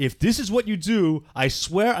 "If this is what you do, I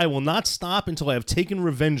swear I will not stop until I have taken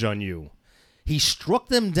revenge on you." He struck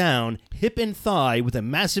them down, hip and thigh, with a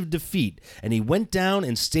massive defeat, and he went down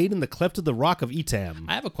and stayed in the cleft of the rock of Etam.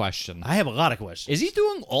 I have a question. I have a lot of questions. Is he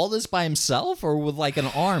doing all this by himself or with like an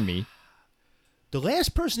army? The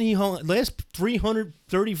last person he hung, last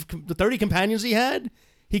 30 companions he had,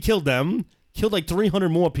 he killed them, killed like 300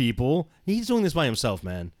 more people. He's doing this by himself,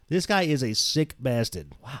 man. This guy is a sick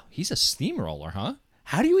bastard. Wow, he's a steamroller, huh?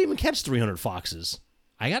 How do you even catch 300 foxes?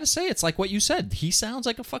 I gotta say, it's like what you said. He sounds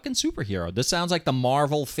like a fucking superhero. This sounds like the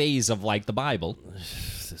Marvel phase of like the Bible.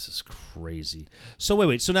 This is crazy. So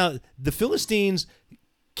wait. So now the Philistines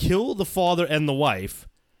kill the father and the wife,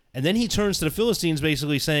 and then he turns to the Philistines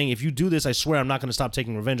basically saying, if you do this, I swear I'm not going to stop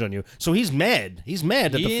taking revenge on you. So he's mad. He's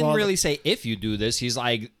mad that He the didn't father... really say if you do this. He's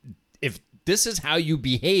like, if this is how you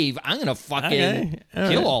behave, I'm gonna fucking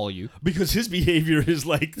kill all of you. Because his behavior is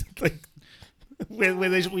like where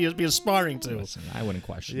they should be aspiring to. Listen, I wouldn't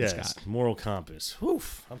question this Yes, guy. moral compass.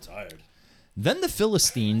 Oof, I'm tired. Then the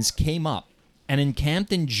Philistines came up and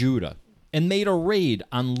encamped in Judah and made a raid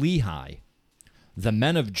on Lehi. The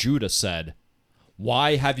men of Judah said,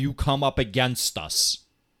 "Why have you come up against us?"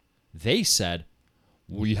 They said,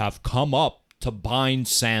 "We have come up to bind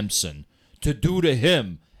Samson, to do to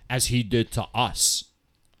him as he did to us."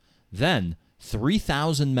 Then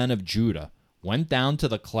 3,000 men of Judah went down to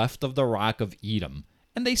the cleft of the rock of Edom,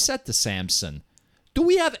 and they said to Samson, "Do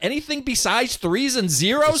we have anything besides 3s and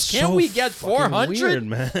 0s? Can't we get 400?" Weird,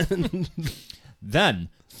 man. Then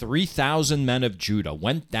 3,000 men of Judah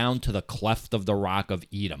went down to the cleft of the rock of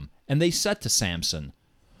Edom, and they said to Samson,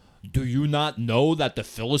 "Do you not know that the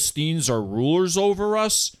Philistines are rulers over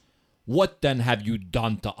us? What then have you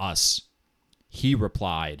done to us?" He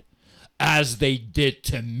replied, "As they did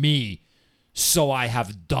to me, so I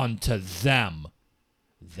have done to them."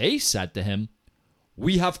 They said to him,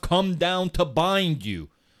 "We have come down to bind you,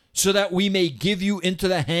 so that we may give you into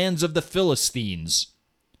the hands of the Philistines."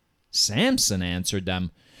 Samson answered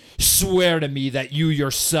them, "Swear to me that you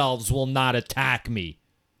yourselves will not attack me."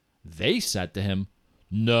 They said to him,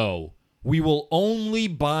 "No, we will only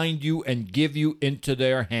bind you and give you into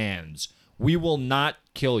their hands. We will not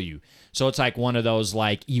kill you." So it's like one of those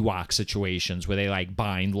like Ewok situations where they like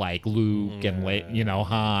bind like Luke and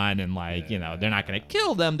Han and like they're not going to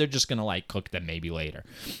kill them, they're just going to like cook them maybe later.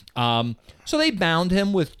 So they bound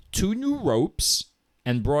him with 2 new ropes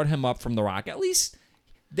and brought him up from the rock. At least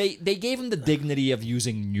they gave him the dignity of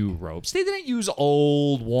using new ropes. They didn't use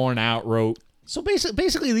old worn out rope. So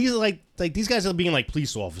basically, these are like these guys are being like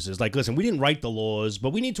police officers. Like, listen, we didn't write the laws,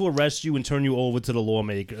 but we need to arrest you and turn you over to the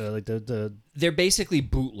lawmaker. They're basically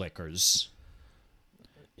bootlickers.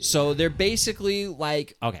 So they're basically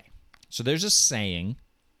like, okay. So there's a saying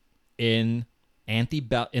in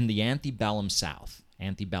the antebellum South,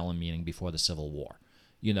 antebellum meaning before the Civil War.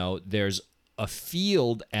 There's a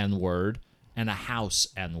field N-word and a house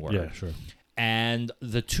N-word. Yeah, sure. And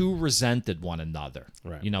the two resented one another.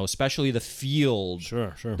 Right. Especially the field.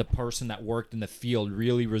 Sure. The person that worked in the field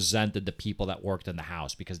really resented the people that worked in the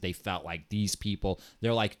house because they felt like these people,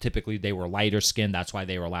 they're like typically they were lighter skinned. That's why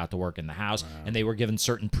they were allowed to work in the house. Wow. And they were given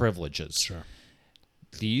certain privileges. Sure.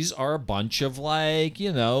 These are a bunch of like,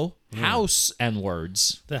 house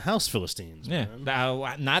N-words. The house Philistines. Yeah.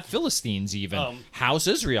 Not Philistines even. House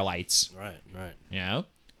Israelites. Right.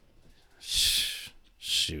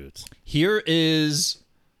 Shoot. Here is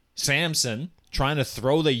Samson trying to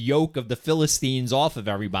throw the yoke of the Philistines off of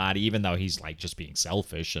everybody, even though he's like just being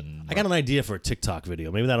selfish. And I got an idea for a TikTok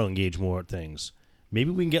video. Maybe that'll engage more things. Maybe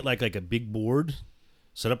we can get like a big board,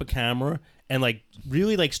 set up a camera, and like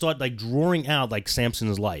really like start like drawing out like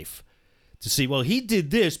Samson's life to see. Well, he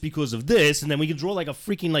did this because of this, and then we can draw like a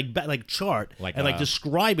freaking like chart and like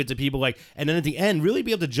describe it to people like, and then at the end really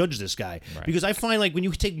be able to judge this guy. Right. Because I find like when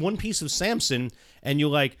you take one piece of Samson and you're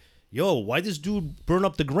like, yo, why this dude burn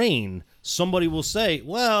up the grain? Somebody will say,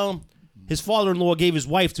 well, his father-in-law gave his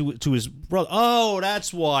wife to his brother. Oh,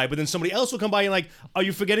 that's why. But then somebody else will come by and like, are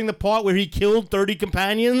you forgetting the part where he killed 30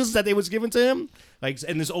 companions that they was given to him? Like,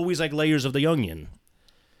 and there's always like layers of the onion.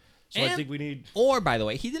 So I think we need... Or, by the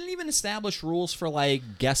way, he didn't even establish rules for,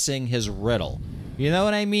 like, guessing his riddle. You know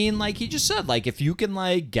what I mean? Like, he just said, like, if you can,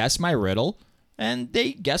 like, guess my riddle, and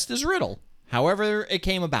they guessed his riddle. However it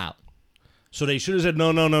came about. So they should have said,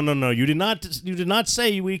 no. You did not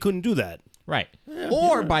say we couldn't do that. Right. Yeah,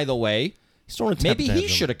 or, by the way, maybe he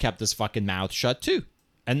should have kept his fucking mouth shut, too.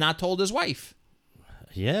 and not told his wife.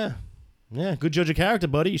 Yeah. Yeah, good judge of character,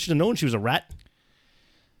 buddy. You should have known she was a rat.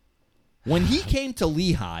 When he came to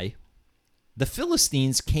Lehi, the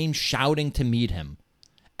Philistines came shouting to meet him,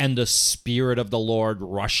 and the Spirit of the Lord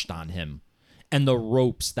rushed on him, and the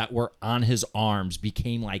ropes that were on his arms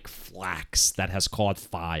became like flax that has caught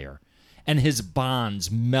fire, and his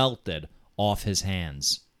bonds melted off his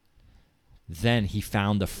hands. Then he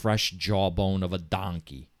found the fresh jawbone of a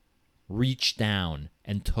donkey, reached down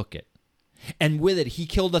and took it, and with it he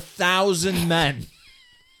killed 1,000 men.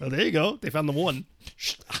 Oh, there you go. They found the one.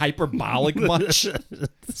 Hyperbolic much?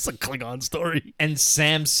 It's a Klingon story. And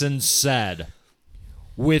Samson said,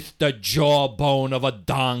 with the jawbone of a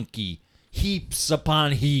donkey, heaps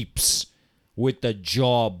upon heaps, with the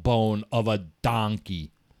jawbone of a donkey,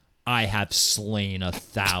 I have slain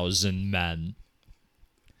 1,000 men.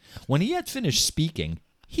 When he had finished speaking,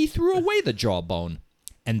 he threw away the jawbone,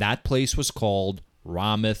 and that place was called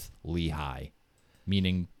Ramath Lehi,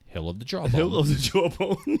 meaning Hill of the Jawbone. Hill of the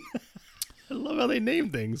Jawbone. I love how they name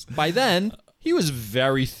things. By then, he was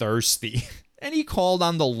very thirsty, and he called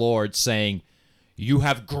on the Lord, saying, You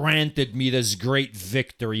have granted me this great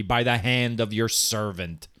victory by the hand of your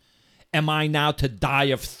servant. Am I now to die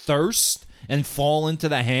of thirst and fall into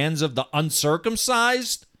the hands of the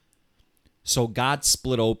uncircumcised? So God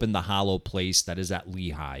split open the hollow place that is at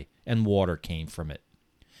Lehi, and water came from it.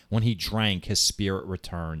 When he drank, his spirit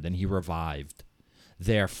returned, and he revived.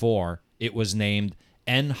 Therefore, it was named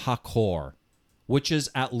En-Hakor, which is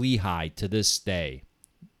at Lehi to this day,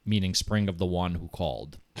 meaning spring of the one who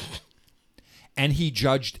called. And he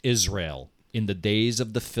judged Israel in the days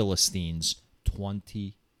of the Philistines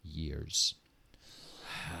 20 years.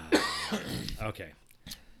 Okay.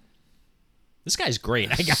 This guy's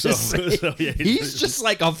great, I gotta say. Yeah, he's just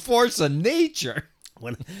like a force of nature.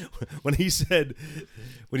 When he started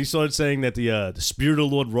saying that the Spirit of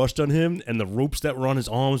the Lord rushed on him and the ropes that were on his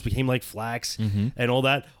arms became like flax and all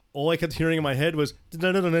that, all I kept hearing in my head was with the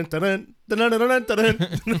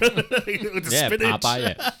spinach. Popeye,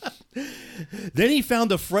 yeah. Then he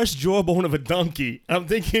found the fresh jawbone of a donkey. I'm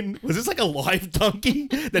thinking, was this like a live donkey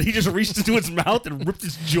that he just reached into its mouth and ripped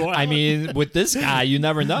its jaw out? I mean, with this guy, you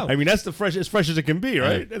never know. I mean, that's as fresh as it can be,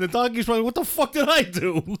 right? And the donkey's probably, what the fuck did I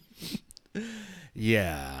do?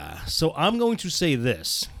 Yeah. So I'm going to say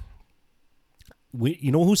this.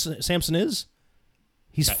 You know who Samson is?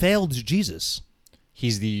 He's failed Jesus.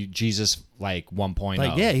 He's the Jesus, like, 1.0.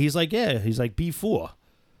 Like, he's like B4.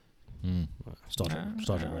 Star Trek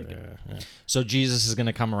right there. Yeah. So Jesus is going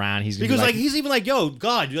to come around. He's gonna Because, be like, he's even like, yo,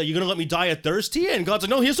 God, you're going to let me die of thirst here? And God's like,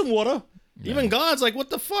 no, here's some water. Yeah. Even God's like, what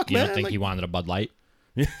the fuck, you man? don't think like, he wanted a Bud Light?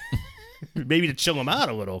 maybe to chill him out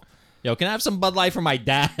a little. Yo, can I have some Bud Light for my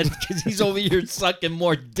dad? Because he's over here sucking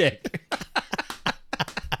more dick.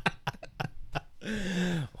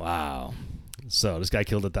 Wow. So this guy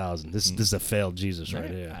killed 1,000. This is a failed Jesus right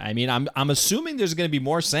here. I mean, I'm assuming there's going to be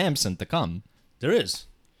more Samson to come. There is.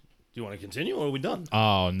 Do you want to continue, or are we done?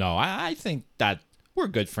 Oh, no. I think that we're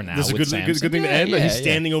good for now. This is a good thing to end. Yeah, he's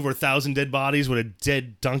standing over 1,000 dead bodies with a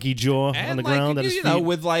dead donkey jaw on the ground at his feet.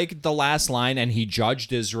 With like the last line, and he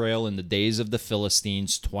judged Israel in the days of the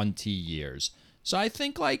Philistines 20 years. So I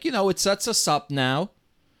think, like, it sets us up now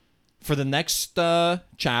for the next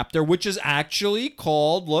chapter, which is actually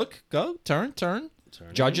called, look, go, turn.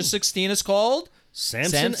 Judges 16 is called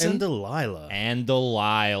Samson and Delilah.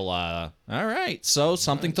 All right, so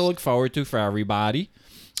something to look forward to for everybody.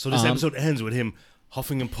 So this episode ends with him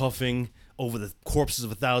huffing and puffing over the corpses of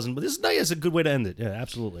 1,000. But this is nice. It's a good way to end it. Yeah,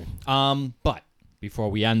 absolutely. But before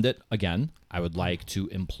we end it, again, I would like to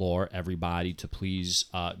implore everybody to please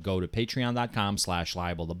go to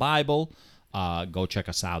patreon.com/libelthebible. Go check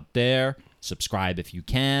us out there. Subscribe if you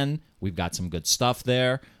can. We've got some good stuff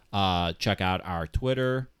there. Check out our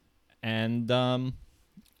Twitter. And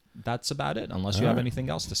that's about it, unless you have anything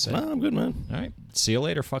else to say. No, I'm good, man. All right. See you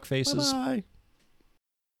later, fuckfaces. Bye-bye.